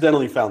Rangers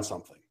accidentally found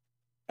something.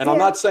 And I'm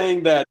not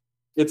saying that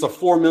it's a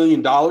 $4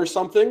 million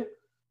something,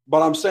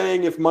 but I'm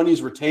saying if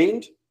money's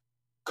retained,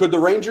 could the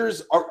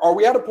Rangers, are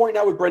we at a point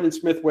now with Brendan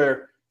Smith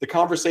where the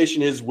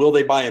conversation is, will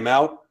they buy him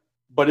out?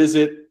 But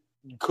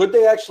could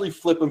they actually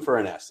flip him for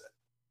an asset?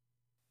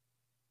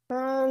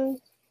 I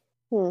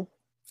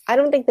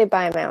don't think they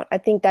buy him out. I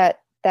think that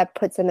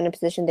puts them in a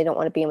position they don't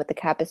want to be in with the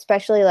cap,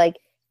 especially like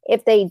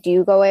if they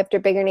do go after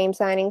bigger name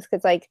signings,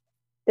 because like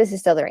this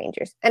is still the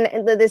Rangers.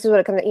 And this is what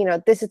it comes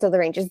to, this is still the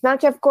Rangers. It's not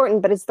Jeff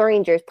Gorton, but it's the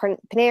Rangers.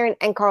 Panarin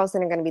and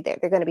Carlson are going to be there.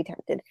 They're going to be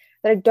tempted.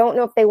 But I don't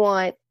know if they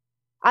want,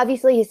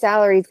 obviously his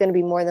salary is going to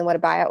be more than what a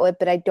buyout would,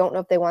 but I don't know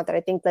if they want that.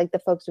 I think like the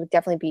folks would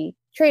definitely be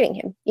trading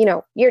him.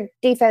 Your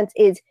defense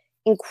is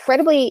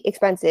incredibly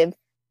expensive.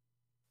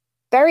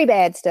 very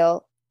bad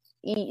still.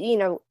 You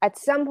know, at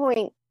some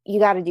point you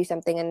got to do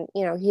something, and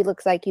you know he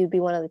looks like he'd be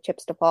one of the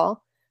chips to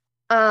fall.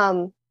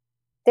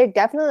 They're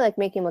definitely like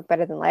making him look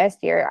better than last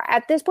year.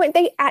 At this point,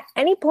 at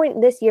any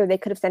point this year they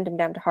could have sent him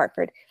down to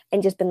Hartford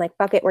and just been like,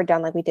 "Fuck it, we're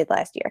done," like we did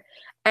last year.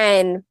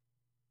 And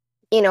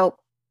you know,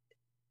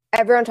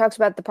 everyone talks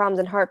about the problems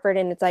in Hartford,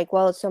 and it's like,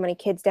 well, it's so many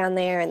kids down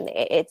there, and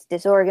it's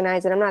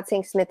disorganized. And I'm not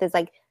saying Smith is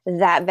like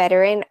that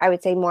veteran. I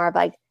would say more of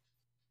like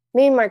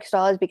maybe Mark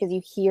Stahl is, because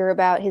you hear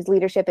about his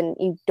leadership and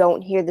you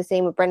don't hear the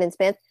same with Brendan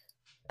Smith.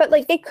 But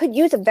like they could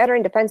use a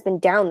veteran defenseman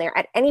down there.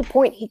 At any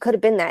point, he could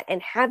have been that.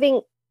 And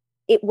having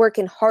it work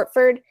in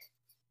Hartford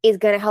is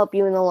going to help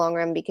you in the long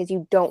run, because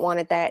you don't want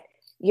it that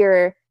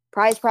your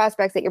prize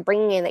prospects that you're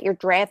bringing in, that you're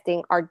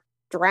drafting, are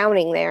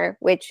drowning there,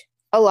 which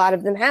a lot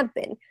of them have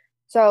been.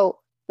 So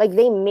like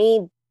they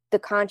made the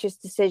conscious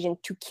decision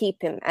to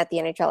keep him at the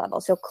NHL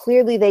level. So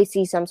clearly they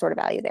see some sort of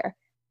value there.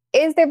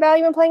 Is there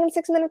value in playing him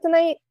 6 minutes a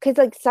night? Because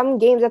like some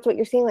games, that's what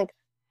you're seeing. Like,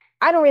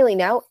 I don't really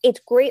know. It's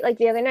great. Like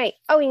the other night,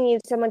 oh, we need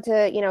someone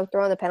to, you know,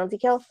 throw in the penalty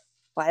kill.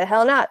 Why the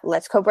hell not?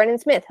 Let's go Brendan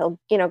Smith. He'll,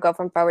 you know, go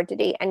from forward to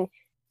D. And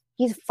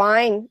he's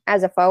fine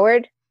as a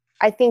forward.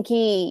 I think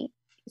he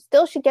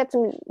still should get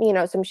some, you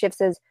know, some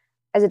shifts as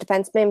a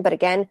defenseman. But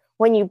again,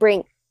 when you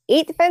bring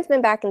 8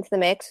 defensemen back into the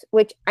mix,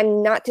 which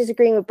I'm not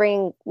disagreeing with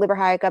bringing Liber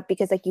Hayek up,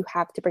 because like you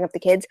have to bring up the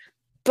kids,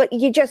 but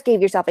you just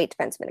gave yourself 8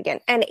 defensemen again,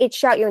 and it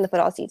shot you in the foot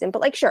all season.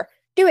 But like, sure,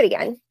 do it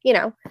again, you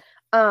know.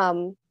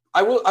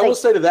 I will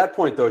say to that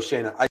point though,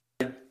 Shayna,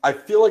 I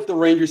feel like the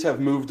Rangers have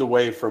moved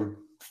away from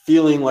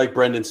feeling like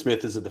Brendan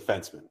Smith is a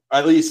defenseman,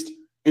 at least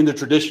in the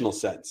traditional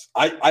sense.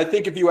 I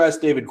think if you ask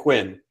David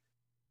Quinn,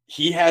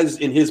 he has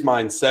in his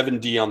mind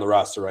 7D on the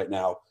roster right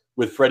now,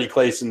 with Freddie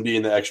Claesson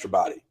being the extra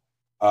body.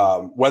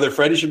 Whether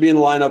Freddie should be in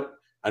the lineup,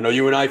 I know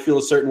you and I feel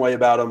a certain way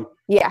about him.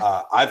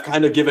 Yeah. I've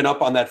kind of given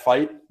up on that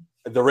fight.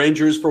 The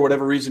Rangers, for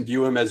whatever reason,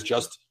 view him as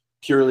just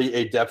purely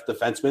a depth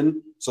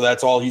defenseman. So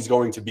that's all he's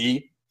going to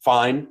be.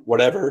 Fine,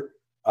 whatever.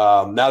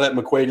 Now that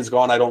McQuaid is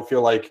gone, I don't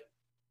feel like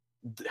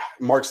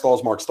Mark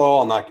Stahl's Mark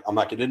Stahl. I'm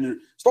not getting into it.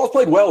 Stahl's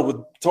played well with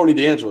Tony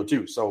DeAngelo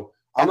too. So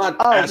I'm not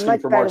asking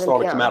for Mark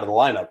Stahl to come out of the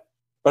lineup.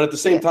 But at the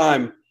same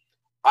time,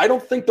 I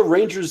don't think the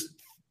Rangers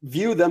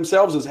view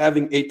themselves as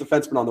having 8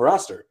 defensemen on the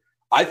roster.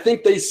 I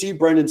think they see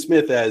Brendan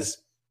Smith as,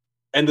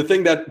 and the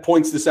thing that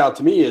points this out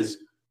to me is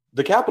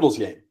the Capitals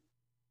game.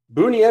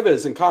 Boone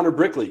Nieves and Connor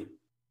Brickley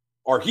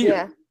are here.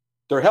 Yeah.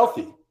 They're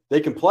healthy. They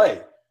can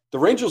play. The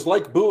Rangers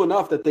like Boo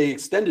enough that they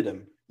extended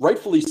him,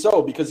 rightfully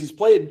so, because he's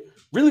played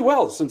really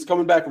well since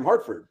coming back from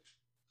Hartford.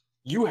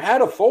 You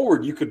had a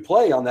forward you could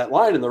play on that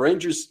line, and the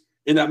Rangers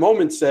in that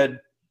moment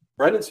said,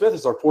 Brendan Smith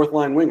is our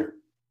 4th-line winger.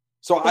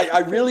 So I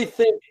really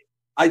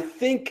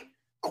think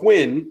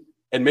Quinn,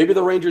 and maybe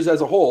the Rangers as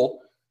a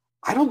whole,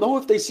 I don't know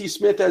if they see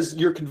Smith as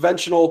your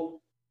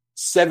conventional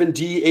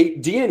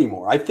 7D, 8D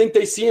anymore. I think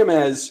they see him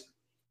as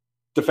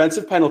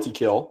defensive penalty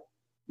kill,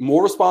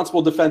 more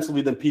responsible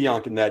defensively than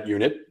Pionk in that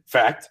unit,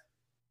 fact.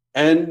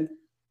 And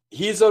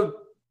he's a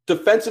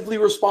defensively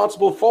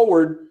responsible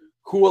forward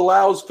who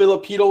allows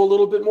Filipino a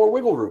little bit more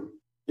wiggle room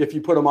if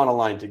you put them on a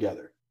line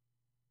together.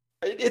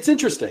 It's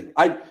interesting.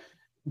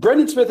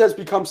 Brendan Smith has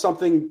become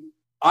something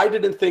I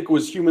didn't think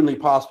was humanly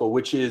possible,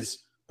 which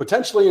is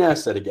potentially an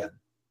asset again.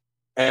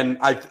 And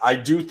I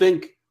do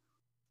think,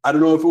 I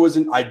don't know if it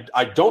wasn't,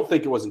 I don't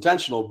think it was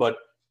intentional, but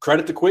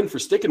credit to Quinn for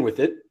sticking with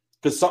it,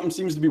 because something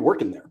seems to be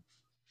working there.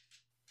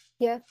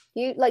 Yeah.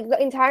 You like the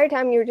entire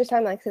time you were just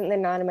talking, like sitting there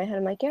nodding my head.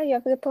 I'm like, yeah, you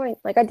have a good point.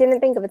 Like I didn't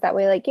think of it that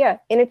way. Like, yeah.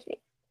 And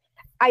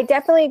I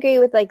definitely agree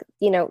with like,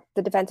 you know,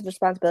 the defensive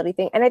responsibility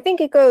thing. And I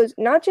think it goes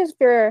not just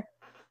for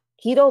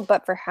Chytil,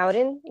 but for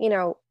Howden. You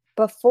know,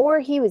 before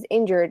he was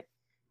injured,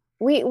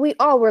 we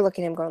all were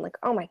looking at him going like,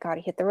 oh my God,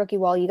 he hit the rookie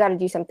wall. You got to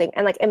do something.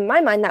 And like in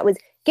my mind, that was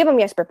give him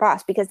Jesper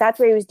Fast, because that's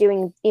where he was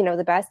doing, you know,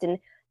 the best. And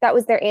that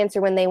was their answer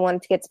when they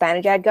wanted to get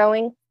Spanajad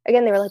going.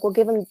 Again, they were like, well,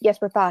 give him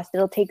Jesper Fast.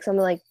 It'll take some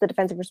of like the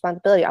defensive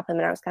responsibility off him.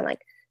 And I was kind of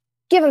like,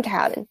 give him to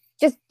Howden.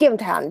 Just give him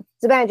to Howden.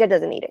 Zibanejad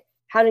doesn't need it.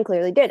 Howden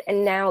clearly did.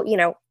 And now, you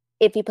know,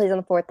 if he plays on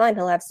the 4th line,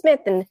 he'll have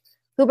Smith. And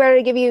who better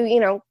to give you,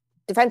 you know,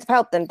 defensive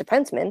help than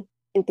defenseman,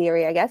 in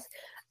theory, I guess.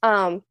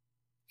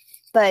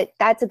 But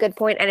that's a good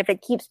point. And if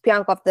it keeps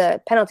Pionk off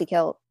the penalty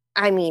kill,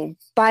 I mean,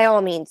 by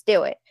all means,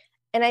 do it.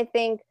 And I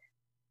think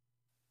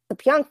the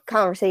Pionk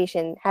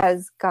conversation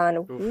has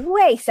gone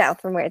way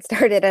south from where it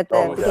started at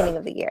the beginning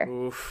of the year.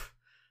 Oof.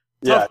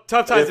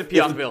 Tough times in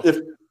Pionkville.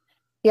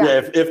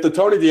 If the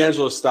Tony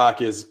DeAngelo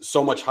stock is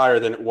so much higher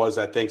than it was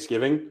at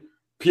Thanksgiving,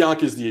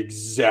 Pionk is the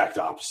exact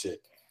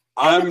opposite.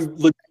 I'm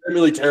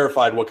legitimately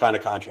terrified what kind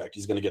of contract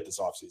he's going to get this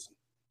offseason.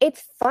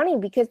 It's funny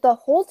because the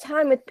whole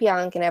time with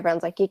Pionk and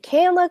everyone's like, you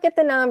can't look at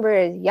the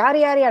numbers, yada,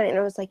 yada, yada. And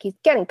it was like, he's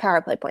getting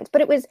power play points.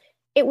 But it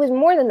was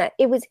more than that.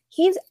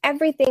 He's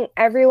everything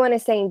everyone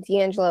is saying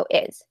DeAngelo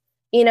is.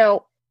 You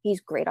know,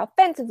 he's great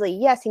offensively.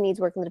 Yes, he needs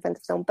work in the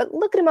defensive zone, but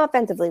look at him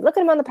offensively. Look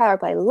at him on the power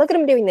play. Look at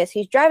him doing this.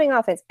 He's driving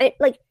offense. And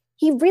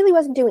he really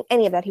wasn't doing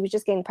any of that. He was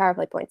just getting power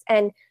play points.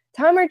 And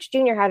Tom Rich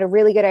Jr. had a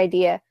really good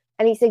idea.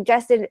 And he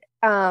suggested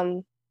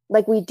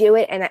like we do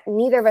it, and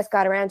neither of us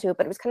got around to it,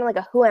 but it was kind of like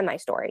a who am I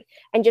story,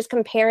 and just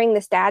comparing the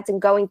stats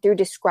and going through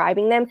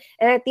describing them,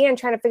 and at the end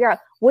trying to figure out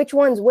which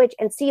one's which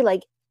and see,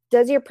 like,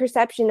 does your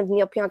perception of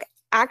Neil Pionk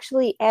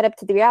actually add up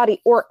to the reality,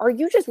 or are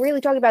you just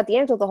really talking about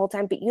D'Angelo the whole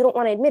time, but you don't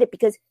want to admit it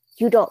because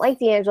you don't like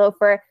D'Angelo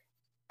for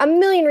a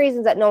million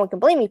reasons that no one can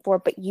blame you for,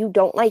 but you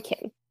don't like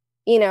him,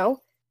 you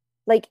know?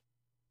 Like,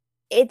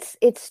 it's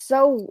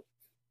so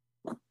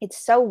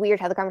weird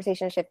how the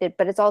conversation has shifted,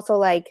 but it's also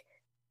like,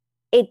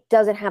 it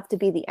doesn't have to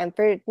be the end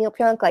for Neil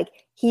Pionk. Like,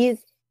 he's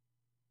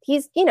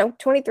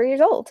 23 years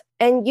old,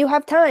 and you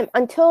have time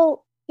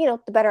until,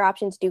 the better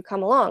options do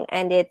come along.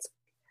 And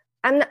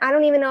I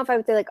don't even know if I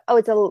would say like, oh,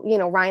 it's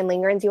Ryan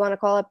Lingerens you want to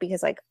call it,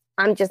 because like,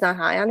 I'm just not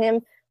high on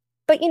him.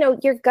 But,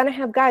 you're going to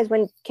have guys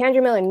when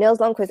K'Andre Miller, Nils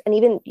Lundkvist, and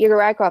even Igor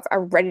Radkov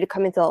are ready to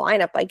come into the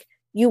lineup. Like,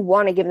 you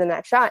want to give them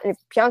that shot. And if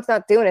Pionk's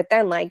not doing it,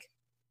 then like,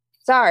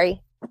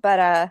 sorry,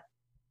 but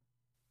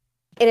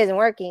it isn't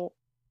working.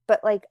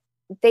 But like,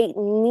 they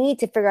need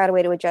to figure out a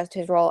way to adjust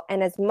his role.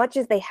 And as much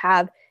as they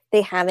have,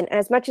 they haven't. And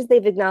as much as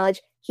they've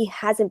acknowledged he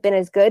hasn't been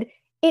as good,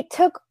 it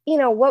took,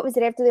 what was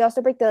it after the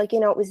All-Star break? They're like,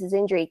 it was his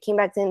injury. He came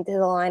back into the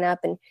lineup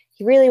and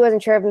he really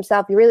wasn't sure of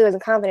himself. He really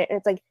wasn't confident. And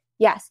it's like,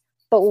 yes,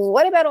 but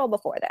what about all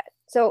before that?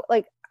 So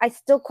like, I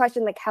still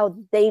question like how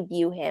they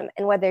view him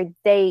and whether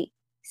they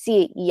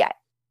see it yet.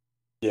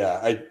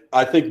 Yeah,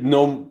 I think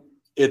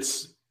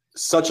it's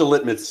such a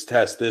litmus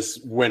test this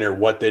winter,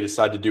 what they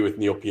decide to do with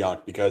Neil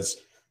Pionk, because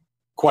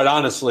quite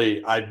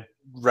honestly, I'd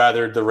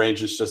rather the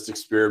Rangers just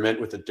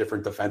experiment with a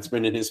different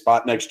defenseman in his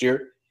spot next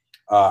year.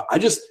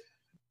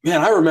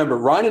 I remember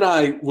Ryan and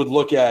I would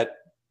look at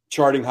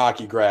charting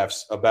hockey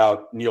graphs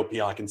about Neil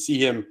Pionk and see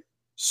him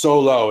so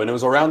low. And it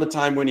was around the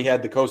time when he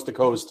had the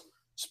coast-to-coast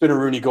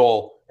Spinaroonie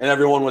goal and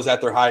everyone was at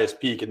their highest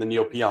peak in the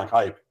Neil Pionk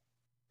hype.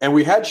 And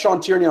we had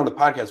Sean Tierney on the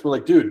podcast. We're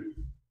like, dude,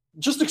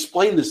 just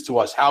explain this to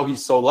us, how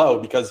he's so low,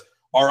 because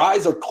our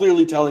eyes are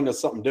clearly telling us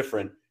something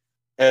different.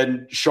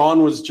 And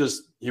Sean was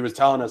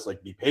telling us,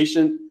 like, be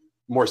patient.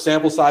 More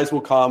sample size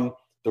will come.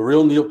 The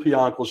real Neil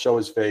Pionk will show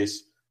his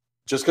face.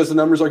 Just because the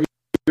numbers are here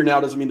now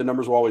doesn't mean the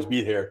numbers will always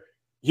be here.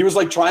 He was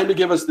like trying to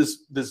give us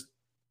this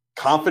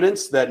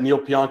confidence that Neil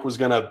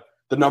Pionk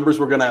the numbers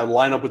were going to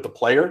line up with the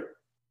player.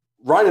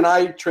 Ryan and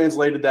I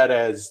translated that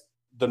as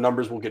the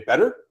numbers will get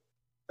better.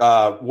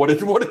 What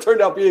it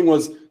turned out being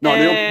was, no,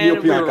 Neil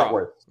Pionk got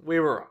worse. We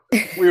were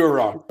wrong. We were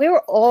wrong. We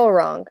were all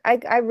wrong. I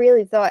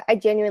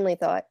genuinely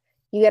thought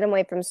you get him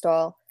away from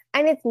Stahl.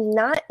 And it's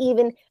not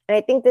even, and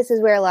I think this is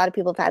where a lot of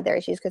people have had their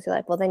issues, because they're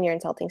like, well, then you're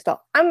insulting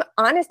Stahl. I'm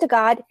honest to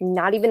God,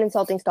 not even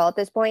insulting Stahl at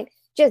this point.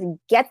 Just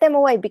get them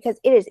away, because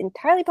it is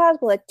entirely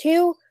possible that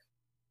two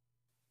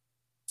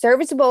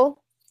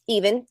serviceable,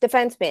 even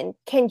defensemen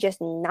can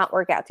just not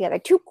work out together.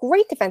 Two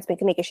great defensemen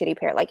can make a shitty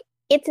pair. Like,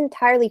 it's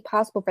entirely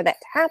possible for that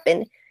to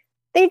happen.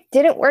 They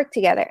didn't work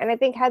together. And I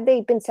think had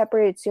they been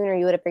separated sooner,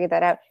 you would have figured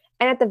that out.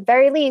 And at the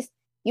very least,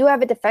 you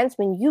have a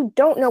defenseman, you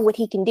don't know what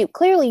he can do.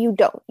 Clearly you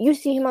don't. You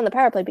see him on the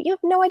power play, but you have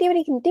no idea what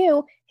he can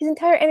do. His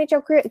entire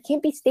NHL career, it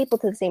can't be stapled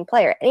to the same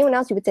player. Anyone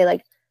else, you would say,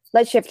 like,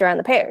 let's shift around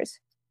the pairs.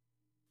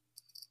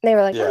 And they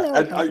were like,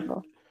 yeah.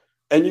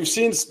 And you've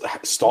seen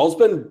Stahl's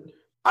been,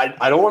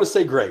 I don't want to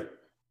say great,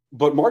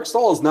 but Mark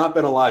Stahl has not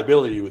been a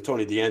liability with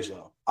Tony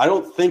DeAngelo. I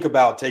don't think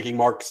about taking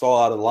Mark Stahl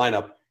out of the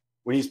lineup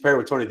when he's paired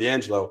with Tony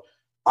DeAngelo.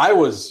 I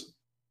was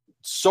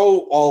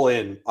so all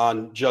in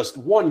on just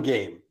one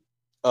game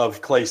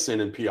of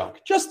Claesson and Pionk,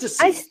 just to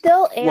see. I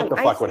still am. What the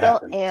fuck would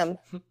happen.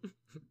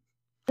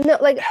 No,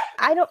 like,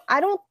 I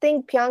don't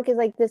think Pionk is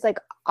like this like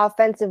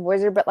offensive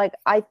wizard, but like,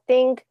 I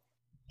think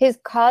his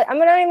college. I'm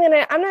not even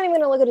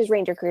gonna look at his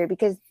Ranger career,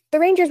 because the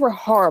Rangers were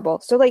horrible.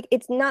 So like,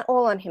 it's not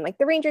all on him. Like,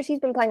 the Rangers, he's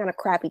been playing on a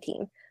crappy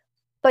team.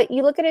 But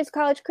you look at his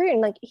college career, and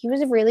like, he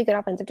was a really good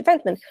offensive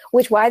defenseman,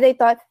 which why they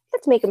thought,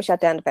 let's make him a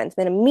shutdown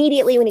defenseman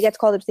immediately when he gets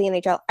called up to the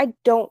NHL. I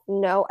don't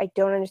know. I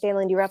don't understand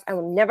Lindy Ruff. I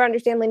will never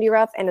understand Lindy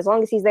Ruff. And as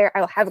long as he's there, I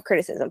will have a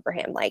criticism for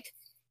him. Like,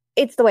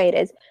 it's the way it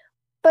is.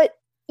 But,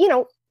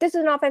 this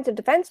is an offensive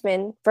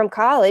defenseman from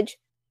college.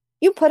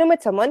 You put him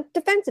with someone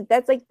defensive.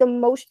 That's like the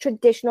most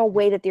traditional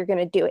way that you're going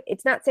to do it.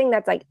 It's not saying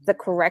that's like the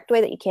correct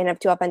way, that you can't have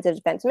two offensive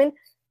defensemen,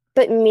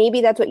 but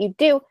maybe that's what you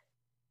do.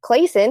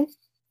 Claesson,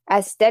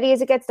 as steady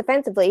as it gets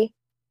defensively,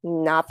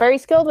 not very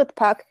skilled with the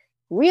puck,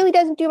 really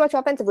doesn't do much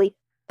offensively,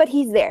 but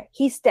he's there.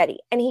 He's steady,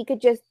 and he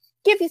could just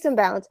give you some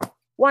balance.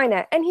 Why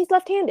not? And he's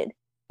left-handed.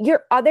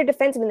 Your other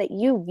defenseman that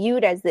you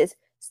viewed as this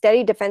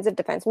steady defensive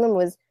defenseman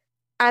was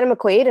Adam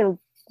McQuaid, and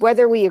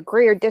whether we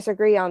agree or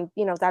disagree on,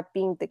 that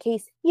being the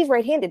case, he's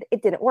right-handed.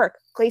 It didn't work.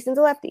 Claesson's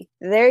a lefty.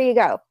 There you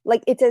go.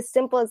 Like, it's as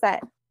simple as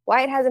that.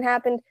 Why it hasn't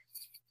happened,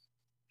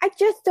 I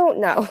just don't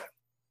know.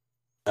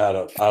 I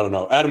don't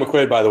know. Adam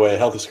McQuaid, by the way, a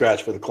healthy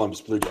scratch for the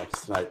Columbus Blue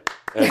Jackets tonight.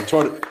 And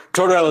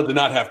Tortorella did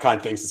not have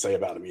kind things to say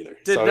about him either.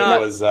 Did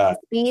not. It was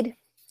speed.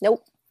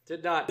 Nope.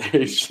 Did not.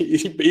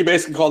 He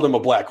basically called him a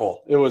black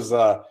hole. It was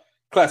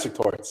classic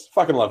Torts.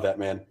 Fucking love that,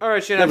 man. All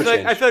right, Shane.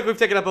 I feel like we've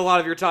taken up a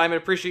lot of your time,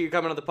 and appreciate you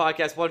coming on the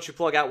podcast. Why don't you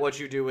plug out what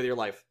you do with your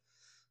life?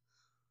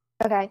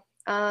 Okay.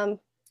 You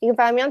can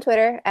find me on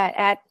Twitter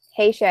at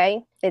Hey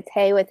Shay. It's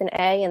Hey with an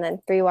A and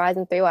then 3 Y's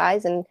and 3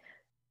 Y's. And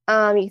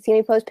you can see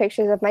me post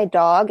pictures of my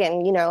dog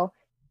and,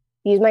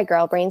 use my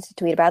girl brains to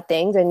tweet about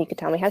things, and you can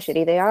tell me how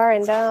shitty they are.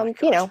 And,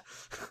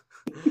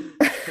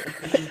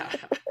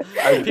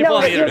 People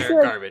on the internet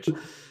are garbage.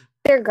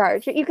 They're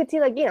garbage. You could see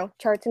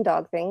charts and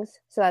dog things.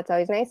 So that's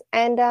always nice.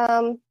 And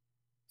I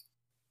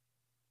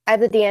have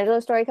the D'Angelo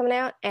story coming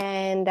out,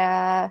 and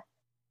I'm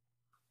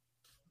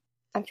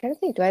trying to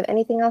think. Do I have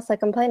anything else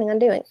I'm planning on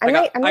doing? I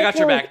got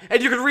your back.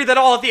 And you can read that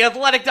all at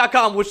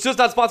theathletic.com, which does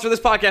not sponsor this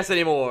podcast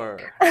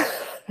anymore.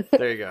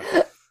 There you go.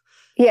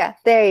 Yeah,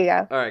 there you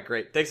go. All right,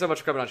 great. Thanks so much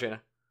for coming on, Shayna.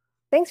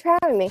 Thanks for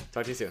having me.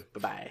 Talk to you soon.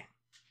 Bye-bye.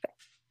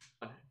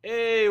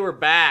 Hey, we're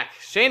back.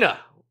 Shayna,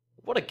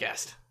 what a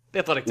guest.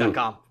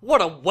 Theathletic.com.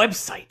 What a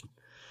website.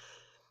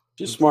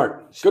 She's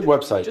smart. Good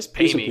website. Just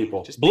pay me.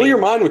 People. Blew your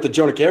mind with the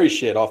Jonah Carey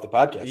shit off the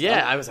podcast.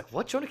 Yeah, I was like,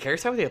 what? Jonah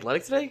Carey's time with The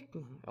Athletic today?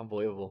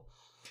 Unbelievable.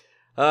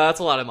 That's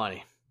a lot of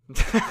money.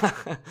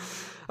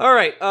 All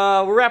right,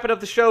 we're wrapping up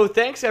the show.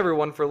 Thanks,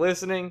 everyone, for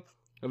listening.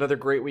 Another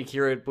great week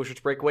here at Blue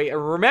Shirts Breakaway.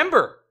 And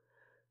remember,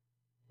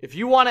 if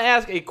you want to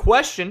ask a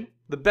question,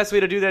 the best way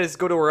to do that is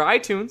go to our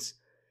iTunes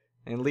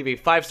and leave a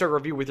 5-star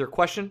review with your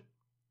question,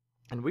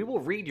 and we will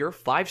read your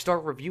 5-star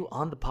review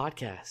on the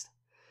podcast.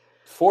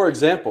 For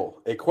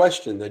example, a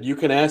question that you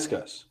can ask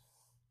us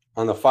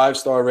on the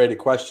 5-star rated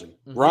question.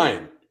 Mm-hmm.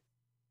 Ryan,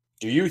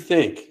 do you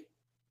think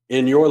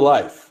in your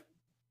life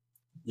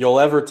you'll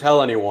ever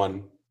tell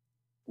anyone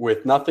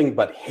with nothing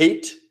but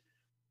hate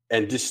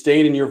and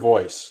disdain in your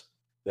voice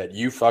that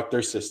you fucked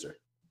their sister?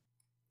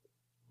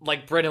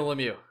 Like Brendan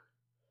Lemieux.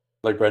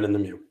 Like Brendan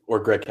Lemieux or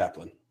Greg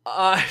Kaplan.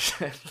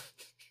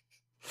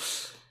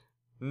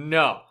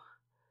 No.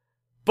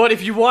 But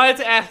if you wanted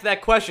to ask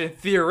that question,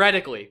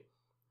 theoretically,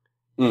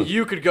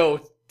 you could go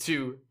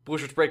to Blue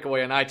Shirts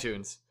Breakaway on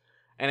iTunes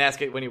and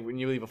ask it when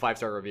you leave a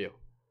 5-star review.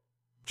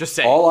 Just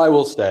say. All I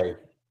will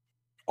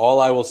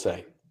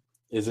say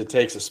is it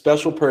takes a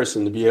special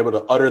person to be able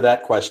to utter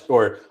that question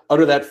or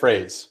utter that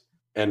phrase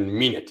and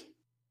mean it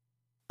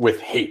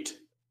with hate.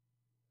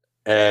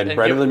 And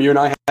Brendan Lemieux and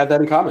I have that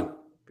in common.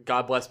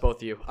 God bless both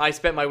of you. I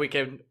spent my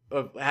weekend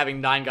of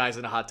having 9 guys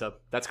in a hot tub.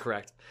 That's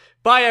correct.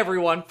 Bye,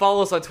 everyone.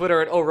 Follow us on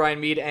Twitter at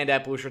OrionMead and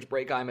at Blue Shirts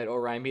Break. I'm at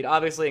OrionMead,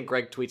 obviously, and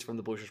Greg tweets from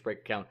the Blue Shirts Break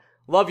account.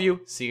 Love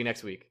you. See you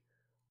next week.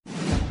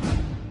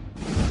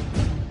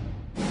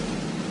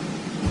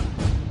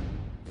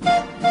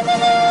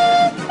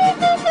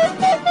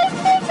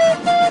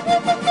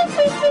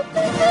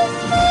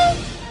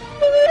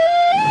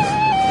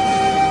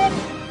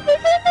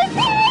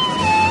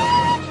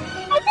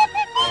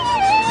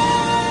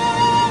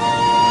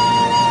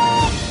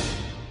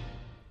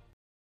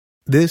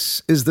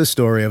 This is the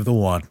story of the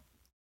one.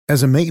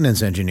 As a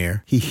maintenance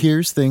engineer, he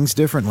hears things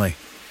differently.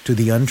 To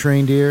the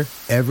untrained ear,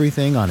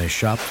 everything on his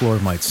shop floor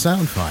might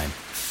sound fine,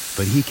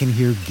 but he can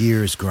hear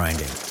gears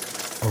grinding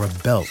or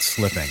a belt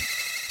slipping.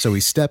 So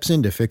he steps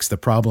in to fix the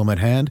problem at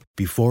hand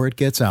before it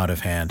gets out of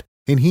hand.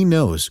 And he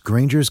knows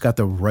Grainger's got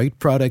the right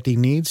product he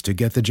needs to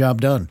get the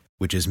job done,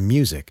 which is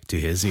music to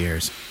his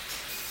ears.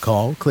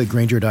 Call, click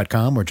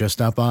Grainger.com, or just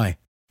stop by.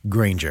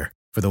 Grainger,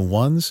 for the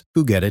ones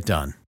who get it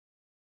done.